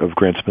part of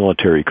Grant's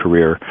military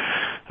career.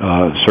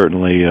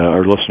 Certainly,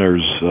 our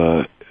listeners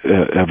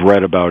have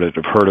read about it,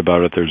 have heard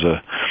about it. There's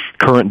a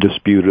current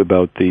dispute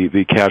about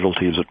the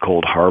casualties at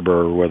Cold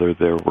Harbor, whether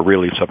there were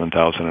really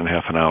 7,000 in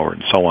half an hour,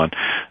 and so on.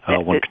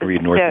 One can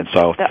read north and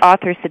south. The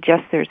author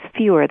suggests there's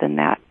fewer than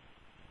that.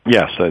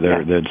 Yes,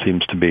 there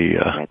seems to be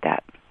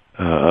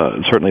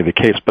certainly the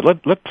case.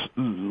 But let's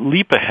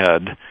leap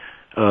ahead.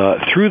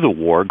 Through the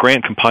war,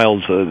 Grant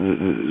compiles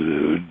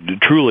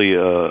truly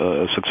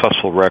a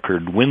successful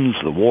record, wins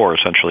the war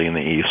essentially in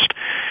the East.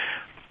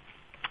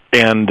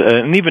 And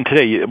even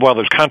today, while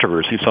there's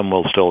controversy, some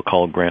will still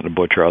call Grant a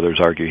butcher, others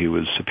argue he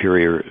was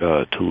superior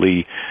to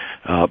Lee.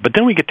 But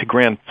then we get to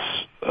Grant's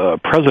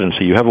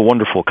presidency. You have a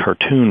wonderful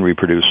cartoon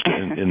reproduced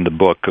in the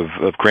book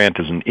of Grant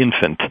as an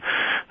infant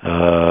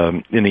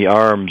in the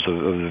arms of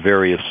the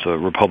various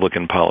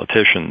Republican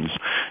politicians,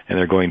 and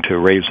they're going to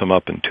raise him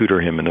up and tutor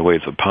him in the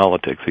ways of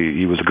politics.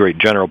 He was a great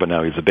general, but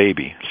now he's a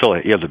baby. Still,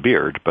 he has a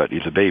beard, but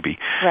he's a baby.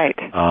 Right.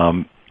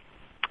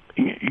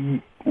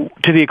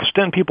 To the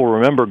extent people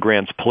remember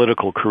Grant's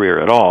political career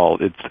at all,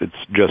 it's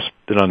just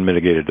an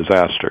unmitigated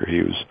disaster.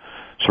 He was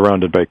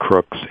surrounded by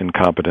crooks,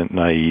 incompetent,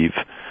 naive.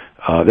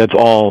 That's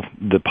all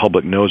the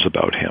public knows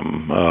about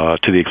him,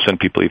 to the extent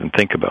people even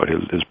think about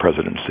his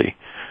presidency.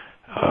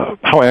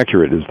 How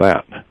accurate is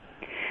that?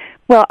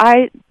 Well,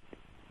 I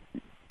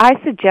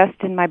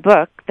suggest in my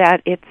book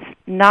that it's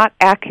not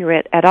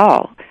accurate at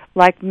all.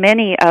 Like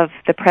many of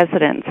the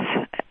presidents'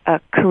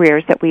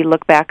 careers that we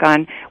look back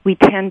on, we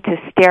tend to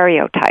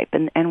stereotype,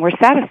 and we're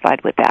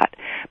satisfied with that.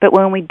 But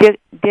when we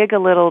dig a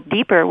little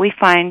deeper, we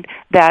find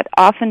that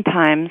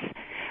oftentimes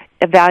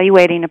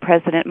evaluating a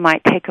president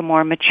might take a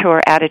more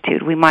mature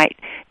attitude. We might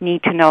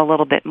need to know a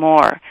little bit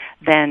more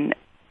than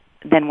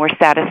we're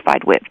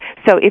satisfied with.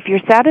 So if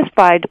you're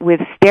satisfied with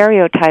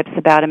stereotypes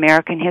about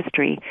American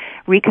history,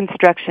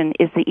 Reconstruction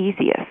is the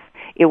easiest.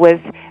 It was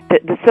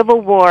the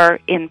Civil War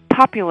in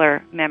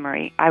popular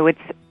memory.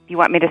 You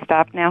want me to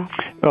stop now?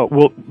 Oh,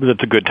 well,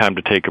 that's a good time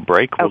to take a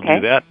break. We'll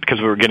do that because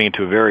we're getting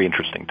into a very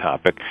interesting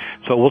topic.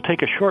 So we'll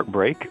take a short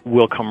break.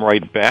 We'll come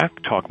right back,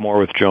 talk more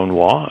with Joan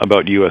Waugh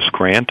about U.S.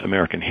 Grant,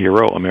 American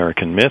hero,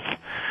 American myth,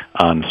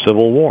 on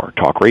Civil War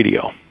Talk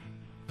Radio.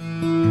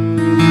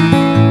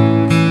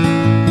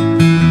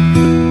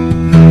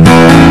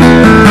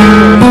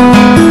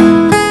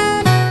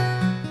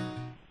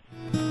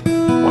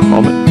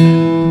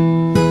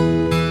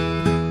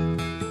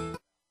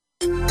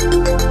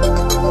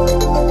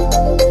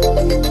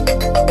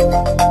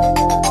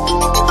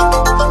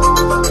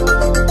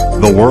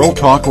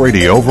 Talk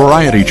Radio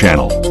variety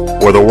channel,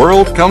 where the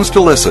world comes to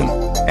listen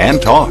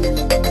and talk.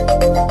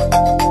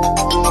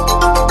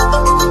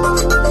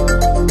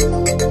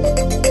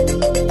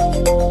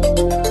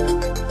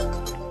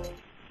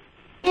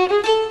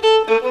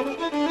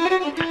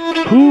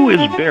 Who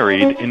is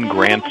buried in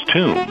Grant's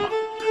tomb?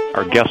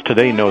 Our guest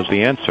today knows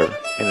the answer,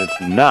 and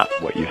it's not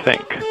what you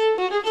think.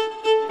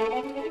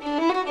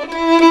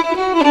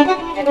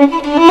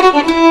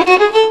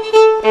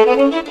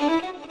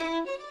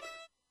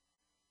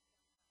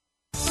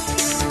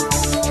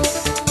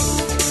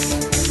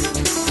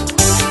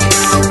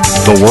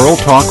 The World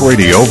Talk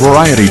Radio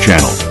variety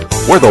channel,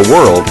 where the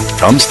world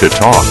comes to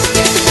talk.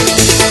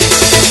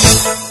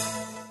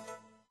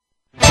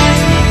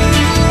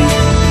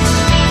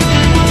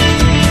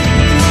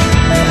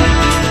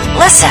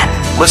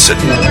 Listen.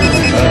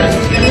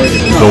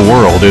 The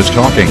world is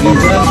talking.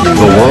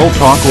 The World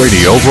Talk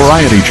Radio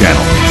variety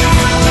channel.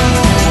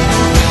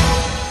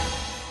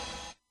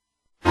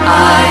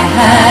 I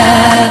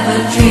have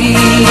a dream.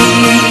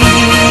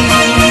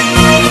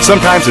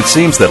 Sometimes it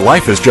seems that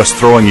life is just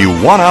throwing you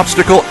one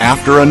obstacle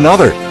after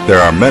another. There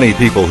are many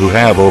people who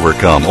have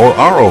overcome or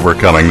are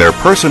overcoming their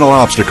personal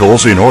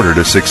obstacles in order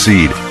to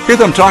succeed. Hear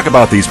them talk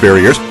about these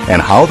barriers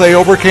and how they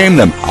overcame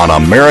them on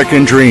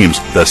American Dreams,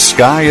 The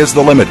Sky is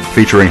the Limit,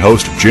 featuring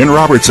host Gin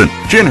Robertson.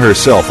 Gin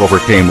herself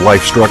overcame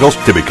life struggles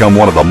to become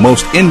one of the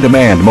most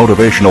in-demand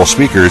motivational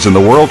speakers in the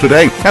world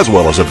today, as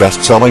well as a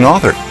best-selling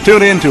author.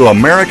 Tune in to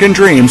American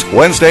Dreams,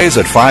 Wednesdays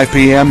at 5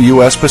 p.m.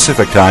 U.S.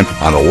 Pacific Time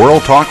on the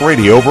World Talk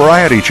Radio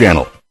variety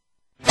channel.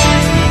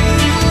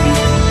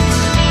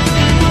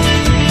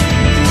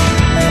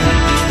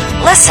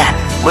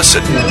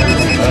 Listen.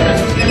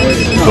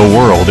 The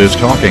world is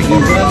talking.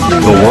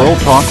 The World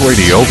Talk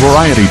Radio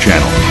variety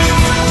channel.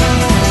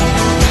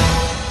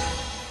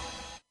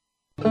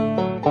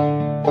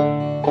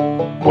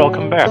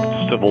 Welcome back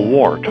to Civil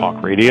War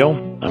Talk Radio.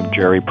 I'm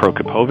Jerry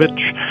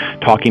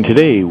Prokopowicz, talking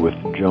today with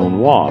Joan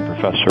Waugh,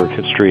 professor of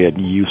history at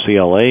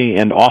UCLA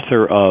and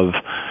author of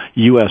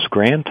U.S.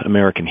 Grant,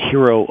 American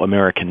Hero,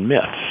 American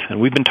Myth.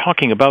 And we've been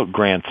talking about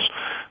Grant's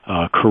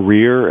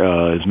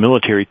career, his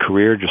military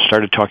career, just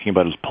started talking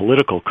about his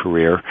political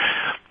career.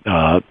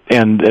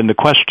 And the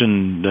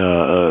question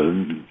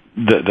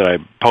that I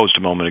posed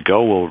a moment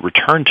ago we'll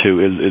return to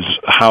is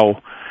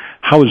how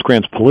is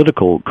Grant's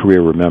political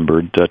career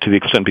remembered? To the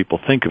extent people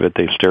think of it,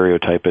 they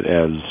stereotype it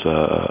as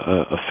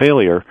a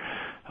failure.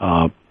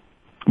 But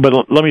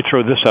let me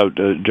throw this out,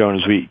 Joan,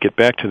 as we get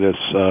back to this.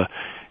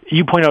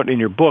 You point out in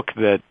your book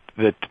that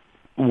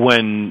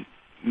when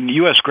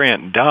U.S.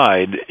 Grant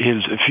died,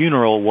 his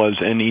funeral was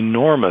an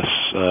enormous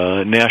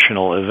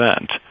national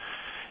event,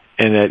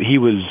 and that he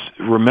was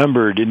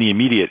remembered in the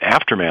immediate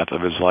aftermath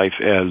of his life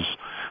as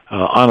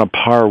on a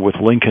par with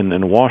Lincoln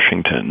and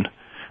Washington.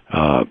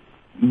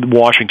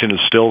 Washington is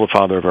still the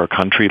father of our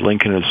country.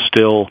 Lincoln is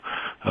still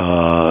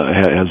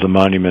has a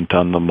monument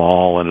on the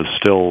Mall and is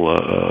still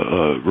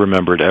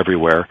remembered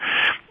everywhere.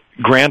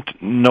 Grant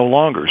no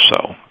longer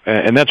so,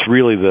 and that's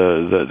really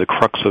the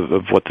crux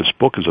of what this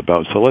book is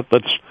about. So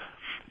let's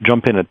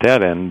jump in at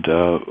that end.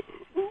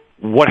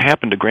 What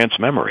happened to Grant's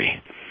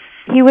memory?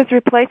 He was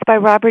replaced by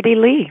Robert E.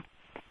 Lee.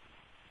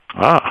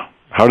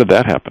 How did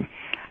that happen?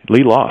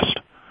 Lee lost.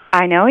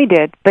 I know he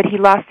did, but he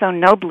lost so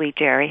nobly,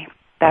 Jerry.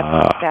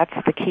 That's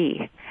the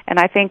key. And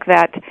I think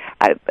that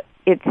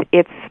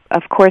it's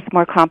of course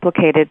more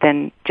complicated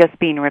than just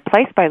being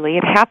replaced by Lee.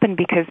 It happened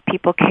because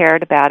people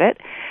cared about it,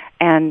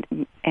 and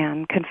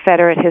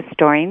Confederate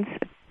historians,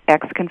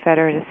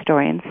 ex-Confederate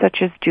historians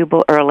such as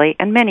Jubal Early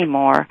and many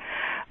more,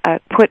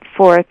 put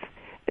forth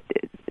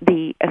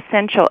the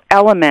essential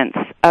elements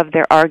of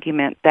their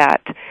argument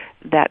that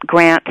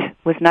Grant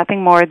was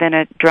nothing more than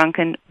a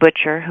drunken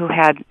butcher who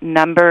had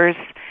numbers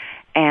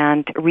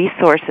and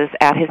resources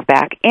at his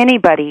back.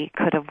 Anybody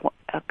could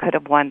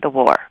have won the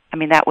war. I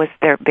mean, that was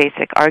their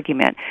basic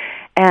argument.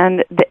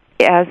 And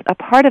as a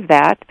part of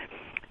that,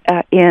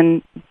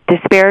 in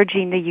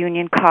disparaging the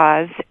Union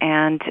cause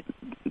and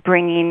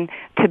bringing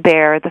to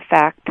bear the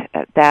fact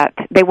that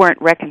they weren't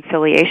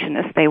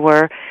reconciliationists, they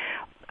were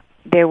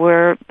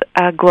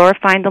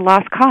glorifying the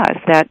lost cause,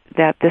 that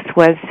this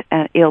was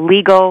an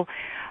illegal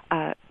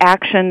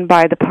action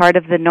by the part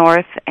of the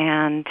North,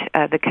 and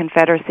the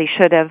Confederacy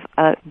should have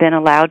been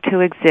allowed to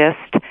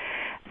exist,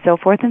 so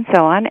forth and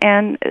so on.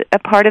 And a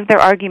part of their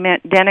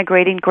argument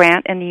denigrating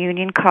Grant and the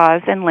Union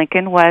cause and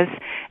Lincoln was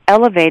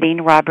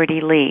elevating Robert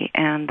E. Lee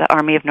and the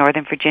Army of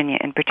Northern Virginia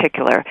in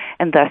particular,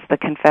 and thus the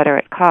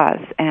Confederate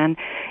cause. And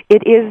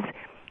it is,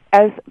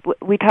 as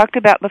we talked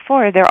about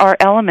before, there are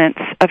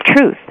elements of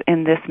truth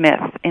in this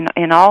myth,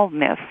 in all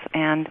myths,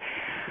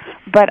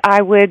 but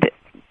I would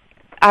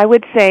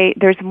say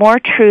there's more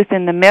truth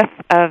in the myth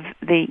of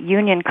the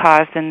Union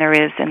cause than there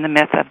is in the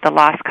myth of the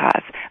lost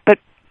cause. But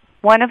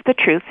one of the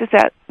truths is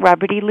that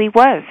Robert E. Lee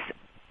was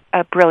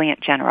a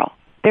brilliant general.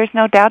 There's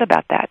no doubt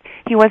about that.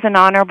 He was an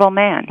honorable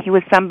man. He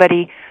was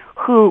somebody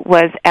who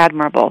was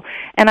admirable.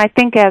 And I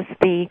think as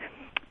the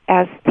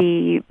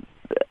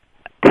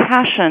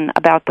passion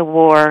about the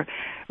war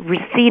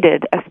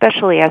receded,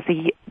 especially as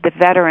the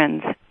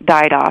veterans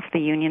died off, the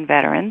Union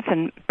veterans,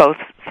 and both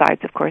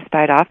sides, of course,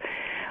 died off.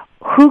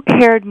 Who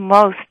cared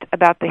most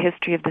about the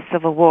history of the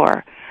Civil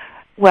War?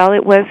 Well,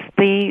 it was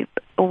the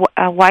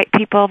white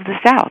people of the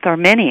South, or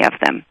many of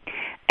them.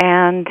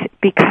 And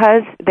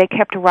because they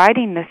kept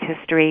writing this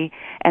history,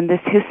 and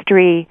this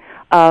history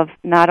of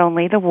not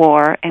only the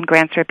war and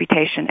Grant's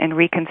reputation and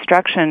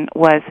Reconstruction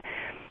was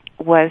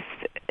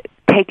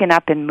taken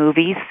up in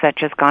movies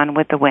such as Gone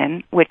with the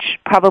Wind, which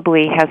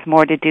probably has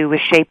more to do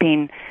with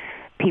shaping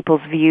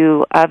people's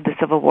view of the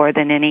Civil War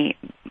than any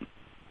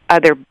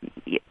other,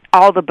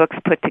 all the books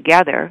put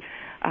together,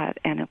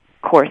 and of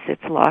course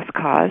it's Lost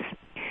Cause.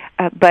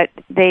 But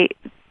they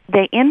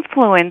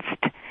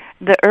influenced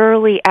the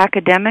early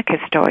academic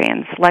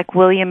historians like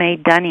William A.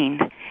 Dunning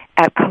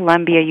at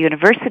Columbia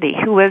University,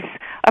 who was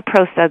a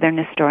pro-Southern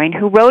historian,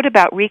 who wrote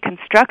about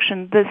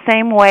Reconstruction the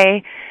same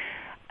way,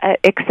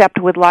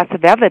 except with lots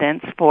of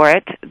evidence for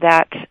it,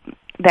 that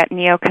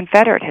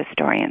neo-Confederate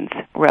historians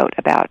wrote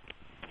about,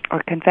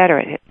 or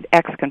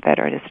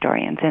ex-Confederate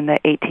historians in the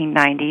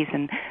 1890s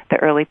and the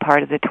early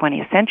part of the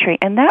 20th century.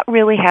 And that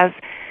really has,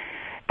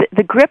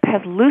 the grip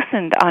has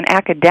loosened on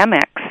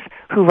academics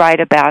who write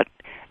about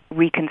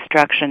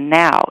Reconstruction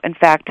now. In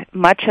fact,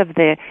 much of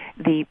the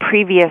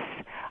previous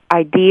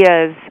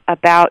ideas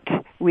about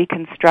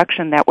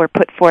Reconstruction that were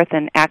put forth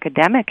in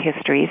academic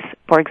histories,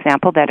 for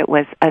example, that it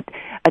was a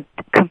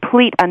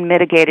complete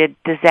unmitigated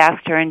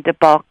disaster and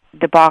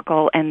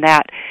debacle, and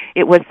that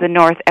it was the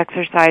North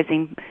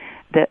exercising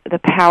the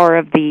power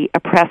of the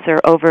oppressor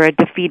over a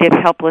defeated,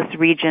 helpless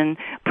region,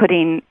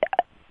 putting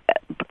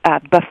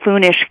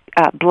buffoonish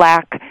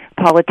black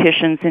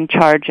politicians in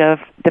charge of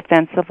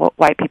defense of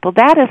white people.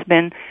 That has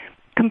been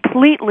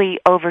completely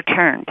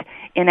overturned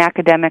in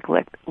academic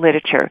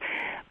literature.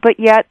 But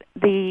yet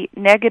the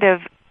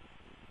negative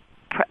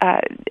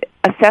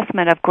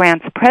assessment of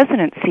Grant's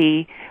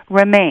presidency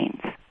remains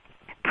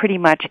pretty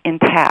much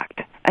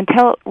intact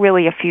until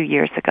really a few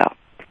years ago.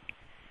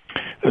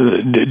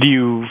 Do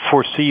you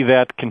foresee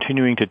that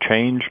continuing to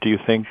change? Do you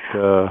think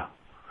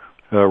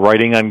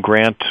writing on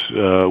Grant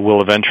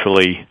will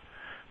eventually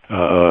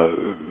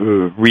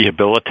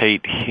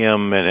rehabilitate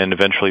him and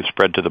eventually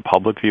spread to the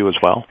public view as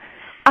well?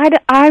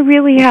 I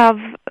really have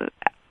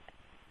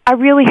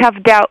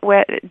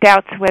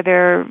doubts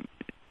whether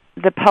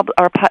the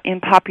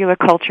in popular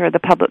culture, the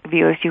public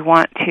view, as you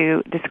want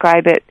to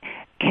describe it,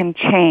 can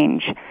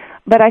change.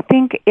 But I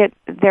think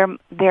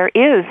there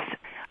is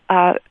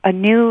a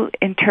new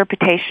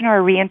interpretation or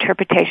a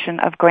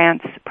reinterpretation of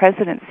Grant's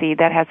presidency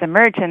that has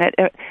emerged, and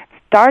it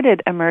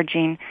started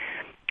emerging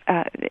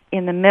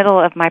in the middle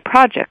of my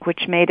project,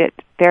 which made it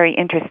very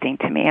interesting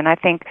to me. And I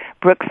think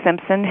Brooks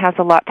Simpson has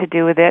a lot to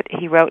do with it.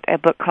 He wrote a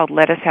book called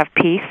Let Us Have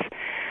Peace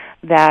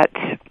that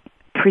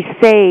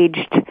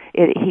presaged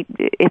it.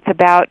 It's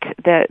about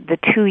the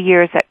 2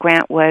 years that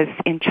Grant was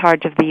in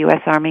charge of the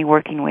U.S. Army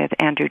working with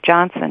Andrew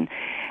Johnson.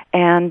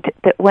 And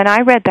when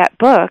I read that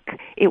book,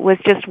 it was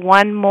just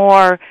one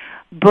more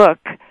book,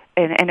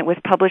 and it was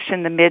published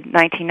in the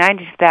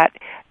mid-1990s,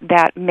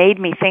 that made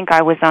me think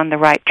I was on the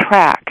right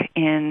track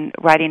in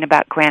writing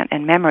about Grant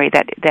and memory,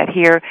 that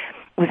here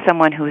was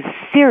someone who was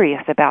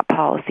serious about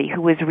policy,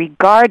 who was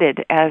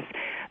regarded as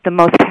the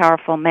most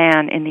powerful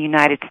man in the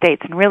United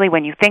States. And really,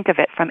 when you think of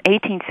it, from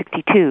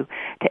 1862 to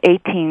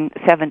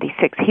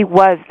 1876, he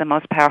was the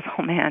most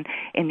powerful man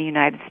in the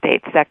United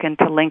States, second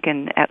to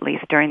Lincoln, at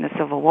least during the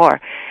Civil War.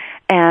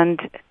 And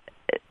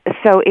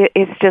so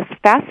it's just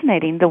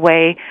fascinating the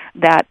way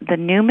that the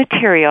new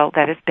material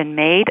that has been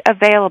made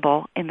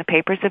available in the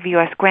papers of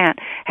U.S. Grant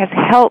has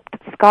helped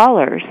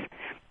scholars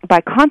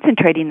by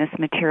concentrating this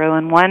material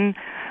in one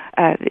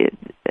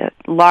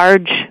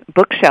large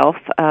bookshelf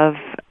of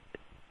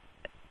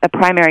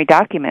primary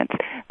documents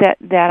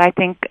that I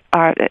think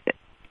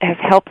has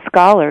helped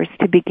scholars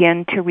to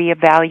begin to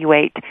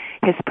reevaluate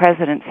his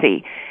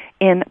presidency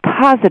in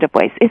positive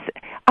ways.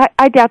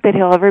 I doubt that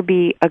he'll ever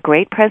be a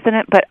great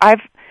president, but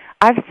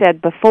I've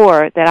said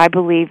before that I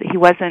believe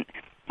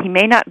he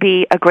may not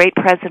be a great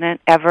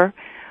president ever,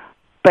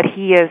 but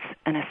he is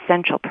an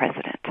essential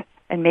president.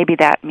 And maybe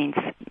that means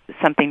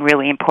something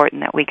really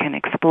important that we can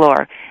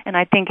explore. And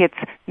I think it's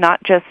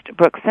not just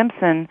Brooks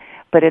Simpson,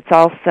 but it's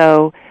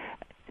also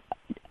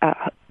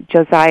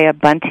Josiah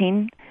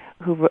Bunting,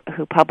 who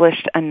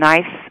published a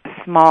nice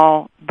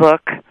small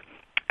book,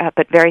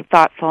 but very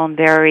thoughtful and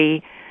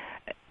very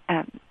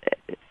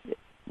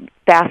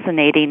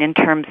fascinating in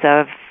terms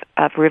of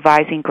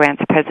revising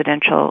Grant's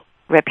presidential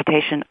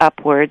reputation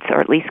upwards, or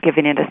at least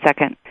giving it a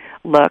second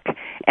look.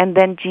 And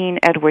then Gene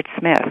Edward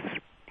Smith's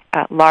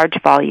large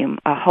volume,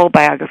 a whole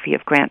biography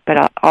of Grant,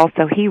 but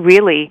also he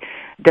really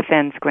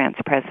defends Grant's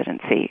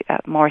presidency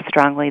more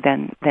strongly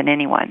than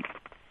anyone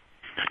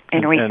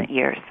in recent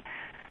years.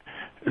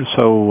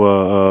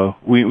 So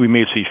we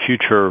may see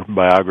future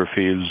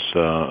biographies.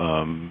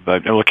 I'm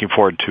looking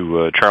forward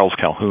to Charles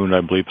Calhoun,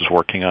 I believe, is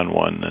working on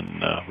one,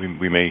 and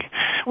we may.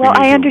 Well,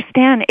 I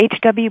understand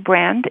H.W.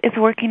 Brand is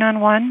working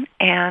on one,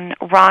 and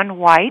Ron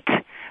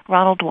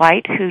Ronald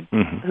White,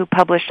 who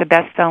published a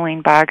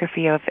best-selling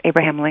biography of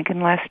Abraham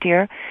Lincoln last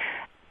year,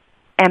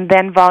 and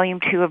then Volume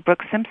 2 of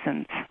Brooke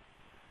Simpson's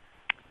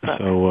book.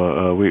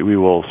 So we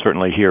will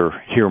certainly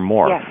hear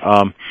more.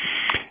 Yes.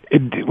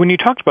 When you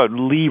talked about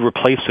Lee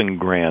replacing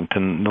Grant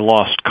and the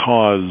Lost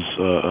Cause,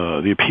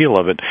 the appeal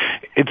of it,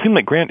 it seemed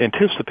like Grant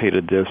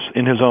anticipated this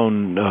in his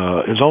own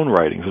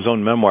writings, his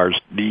own memoirs.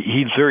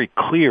 He's very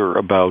clear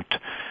about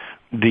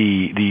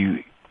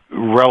the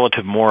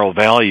relative moral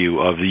value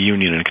of the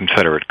Union and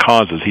Confederate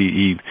causes.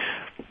 He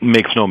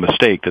makes no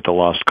mistake that the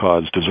Lost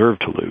Cause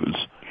deserved to lose.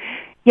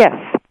 Yes,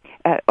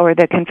 or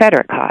the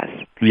Confederate cause.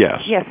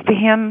 Yes. Yes, to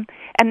him,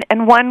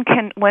 and one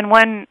can, when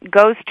one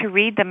goes to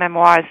read the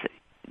memoirs,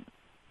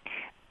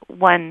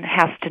 one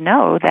has to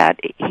know that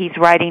he's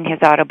writing his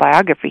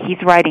autobiography.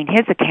 He's writing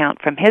his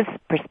account from his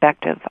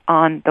perspective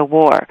on the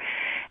war.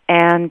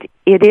 And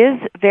it is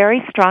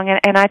very strong,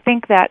 and I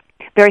think that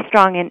very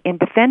strong in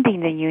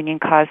defending the Union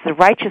cause, the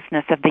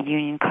righteousness of the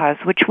Union cause,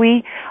 which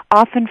we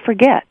often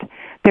forget.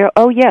 There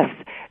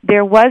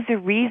was a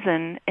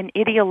reason, an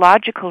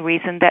ideological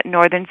reason, that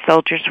Northern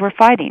soldiers were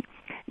fighting.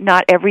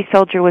 Not every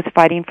soldier was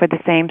fighting for the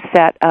same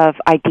set of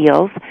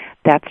ideals.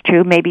 That's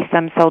true. Maybe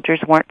some soldiers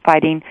weren't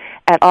fighting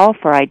at all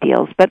for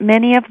ideals, but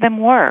many of them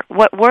were.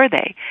 What were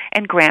they?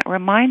 And Grant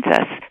reminds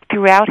us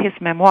throughout his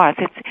memoirs.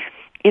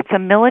 It's a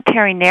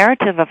military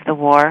narrative of the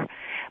war,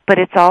 but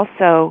it's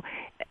also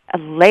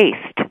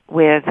laced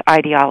with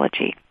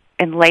ideology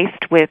and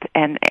laced with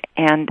an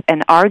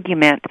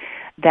argument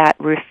that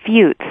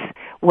refutes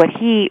what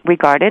he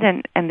regarded,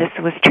 and this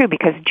was true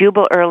because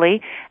Jubal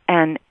Early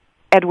and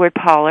Edward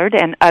Pollard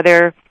and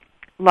other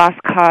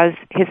Lost Cause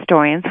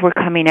historians were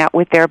coming out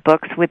with their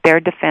books, with their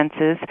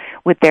defenses,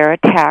 with their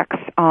attacks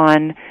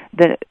on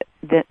the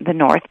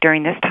North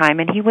during this time,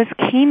 and he was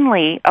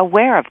keenly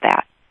aware of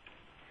that.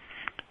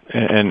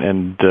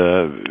 And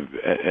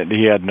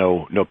he had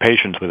no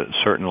patience with it,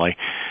 certainly.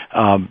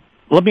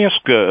 Let me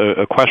ask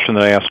a question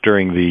that I asked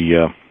during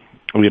the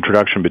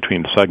introduction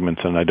between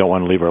segments, and I don't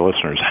want to leave our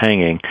listeners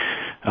hanging.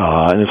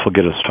 And this will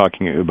get us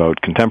talking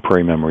about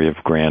contemporary memory of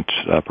Grant,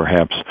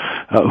 perhaps.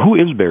 Who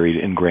is buried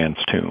in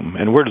Grant's tomb,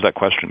 and where does that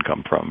question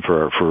come from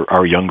for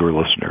our younger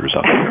listeners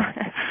out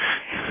there?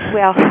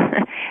 Well,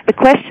 the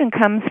question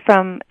comes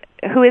from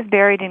who is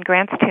buried in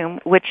Grant's tomb,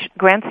 which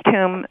Grant's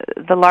tomb,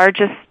 the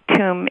largest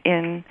tomb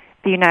in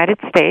the United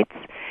States,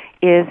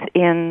 is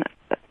in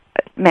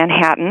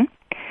Manhattan,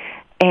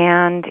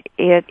 and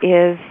it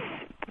is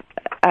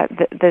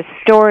the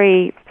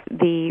story,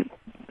 the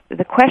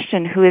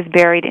question who is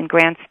buried in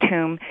Grant's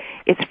tomb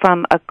is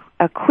from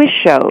a quiz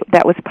show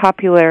that was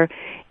popular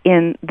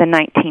in the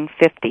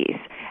 1950s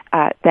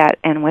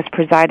and was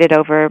presided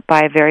over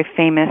by a very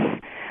famous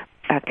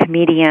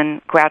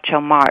comedian,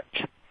 Groucho Marx.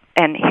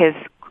 And his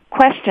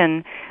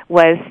question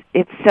was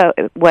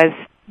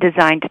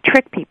designed to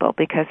trick people,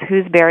 because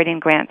who's buried in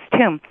Grant's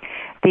tomb?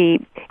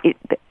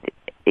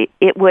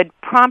 It would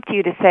prompt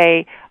you to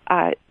say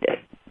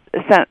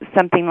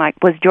something like,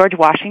 was George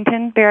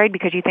Washington buried?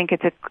 Because you think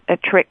it's a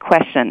trick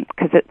question,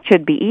 because it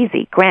should be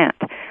easy, Grant.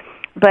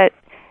 But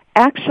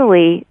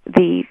actually,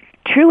 the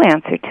true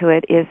answer to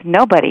it is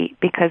nobody,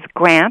 because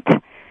Grant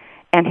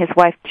and his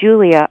wife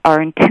Julia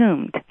are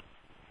entombed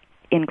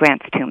in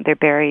Grant's tomb. They're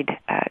buried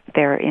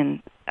there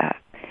in a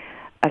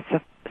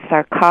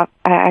sarcophagus.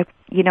 I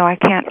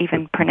can't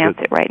even pronounce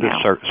it right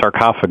now.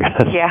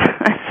 Sarcophagus. Yeah.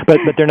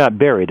 but they're not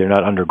buried. They're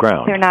not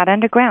underground. They're not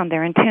underground.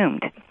 They're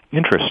entombed.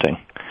 Interesting.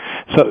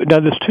 So now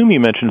this tomb you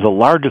mentioned is the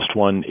largest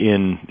one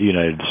in the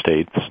United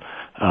States.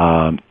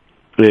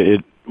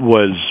 It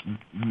was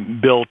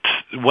built,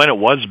 when it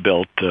was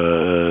built,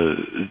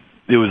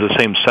 it was the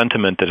same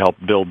sentiment that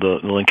helped build the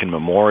Lincoln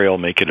Memorial,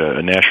 make it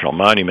a national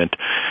monument.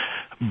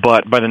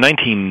 But by the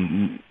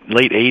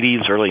late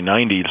 80s, early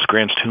 90s,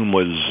 Grant's tomb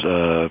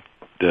was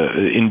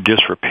in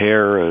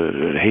disrepair,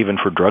 a haven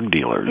for drug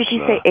dealers. Did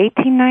you say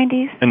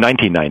 1890s? In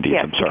 1990s,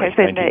 yes, I'm sorry.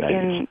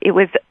 Because it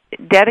was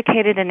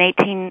dedicated in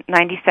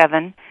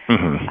 1897,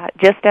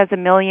 just as 1.5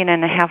 million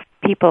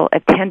people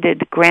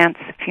attended Grant's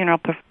funeral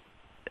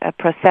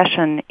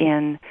procession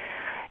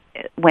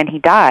when he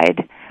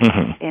died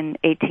in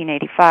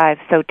 1885.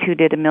 So too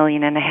did 1.5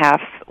 million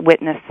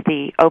witness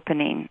the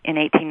opening in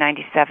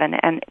 1897.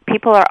 And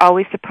people are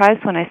always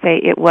surprised when I say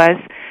it was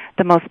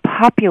the most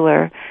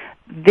popular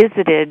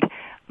visited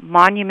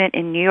monument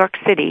in New York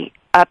City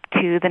up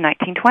to the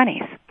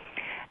 1920s.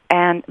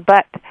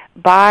 But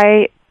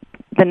by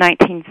the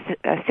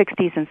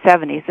 1960s and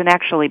 70s, and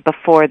actually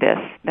before this,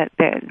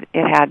 it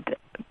had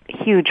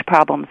huge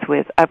problems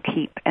with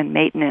upkeep and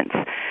maintenance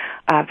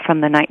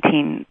from the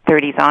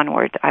 1930s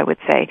onward, I would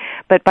say.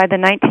 But by the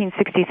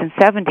 1960s and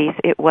 70s,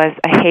 it was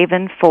a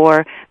haven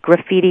for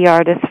graffiti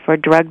artists, for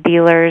drug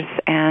dealers,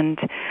 and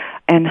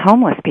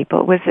homeless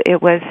people.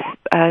 It was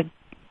a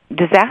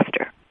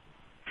disaster.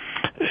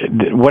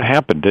 What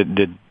happened? Did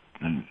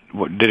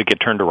it get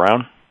turned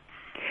around?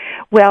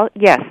 Well,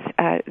 yes.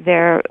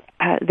 There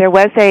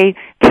was a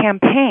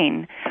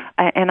campaign,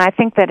 and I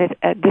think that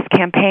this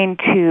campaign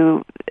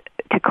to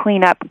to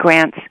clean up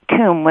Grant's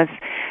tomb was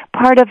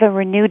part of a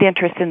renewed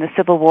interest in the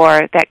Civil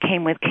War that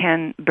came with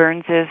Ken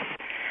Burns's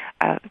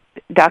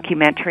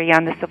documentary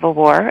on the Civil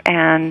War,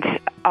 and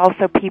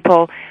also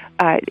people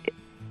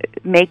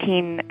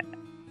making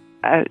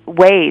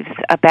waves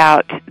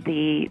about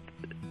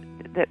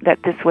that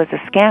this was a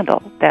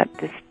scandal, that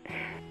this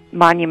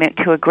monument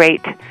to a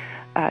great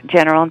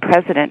general and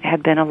president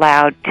had been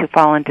allowed to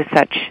fall into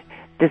such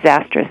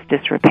disastrous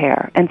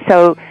disrepair. And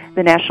so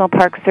the National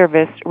Park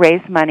Service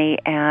raised money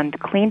and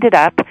cleaned it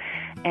up,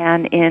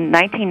 and in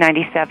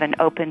 1997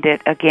 opened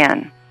it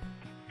again.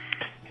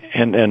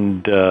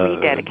 And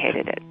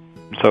rededicated it.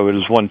 So it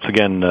is once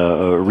again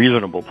a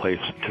reasonable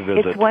place to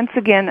visit. It's once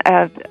again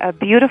a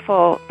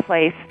beautiful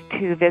place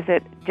to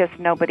visit, just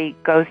nobody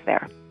goes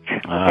there.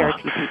 Very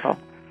few people.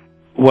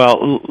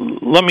 Well,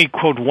 let me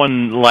quote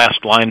one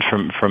last line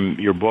from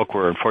your book.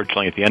 We're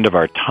unfortunately at the end of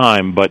our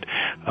time, but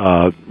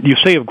you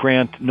say of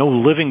Grant, no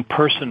living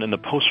person in the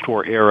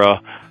post-war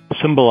era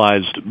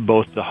symbolized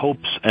both the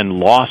hopes and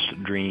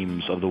lost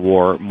dreams of the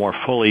war more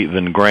fully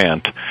than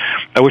Grant.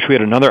 I wish we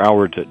had another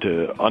hour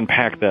to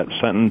unpack that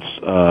sentence,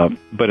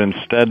 but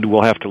instead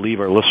we'll have to leave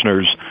our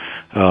listeners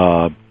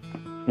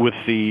with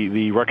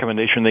the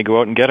recommendation they go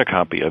out and get a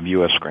copy of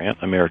U.S. Grant,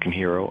 American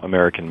Hero,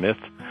 American Myth.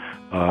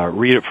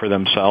 Read it for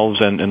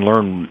themselves and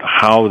learn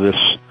how this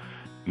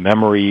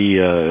memory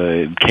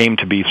came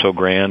to be so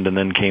grand and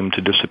then came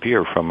to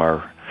disappear from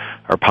our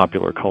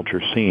popular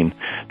culture scene.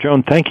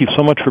 Joan, thank you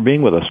so much for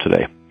being with us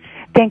today.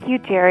 Thank you,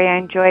 Jerry. I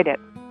enjoyed it.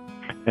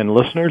 And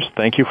listeners,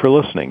 thank you for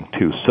listening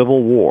to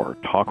Civil War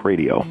Talk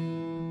Radio.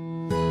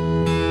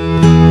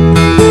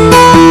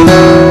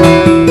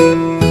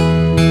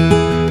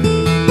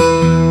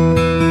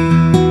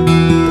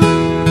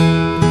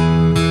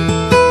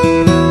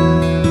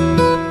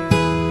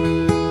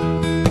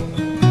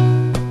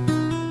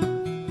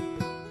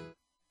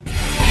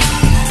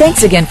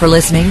 Thanks again for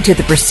listening to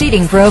the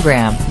preceding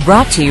program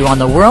brought to you on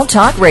the World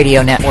Talk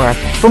Radio Network.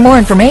 For more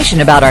information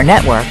about our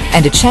network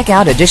and to check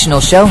out additional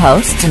show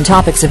hosts and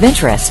topics of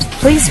interest,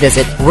 please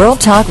visit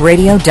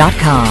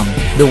worldtalkradio.com.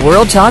 The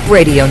World Talk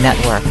Radio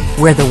Network,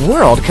 where the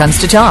world comes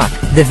to talk.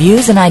 The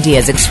views and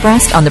ideas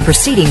expressed on the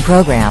preceding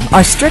program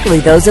are strictly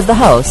those of the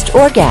host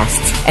or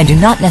guests and do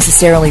not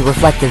necessarily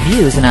reflect the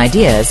views and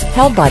ideas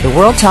held by the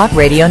World Talk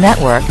Radio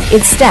Network,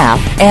 its staff,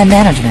 and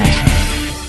management.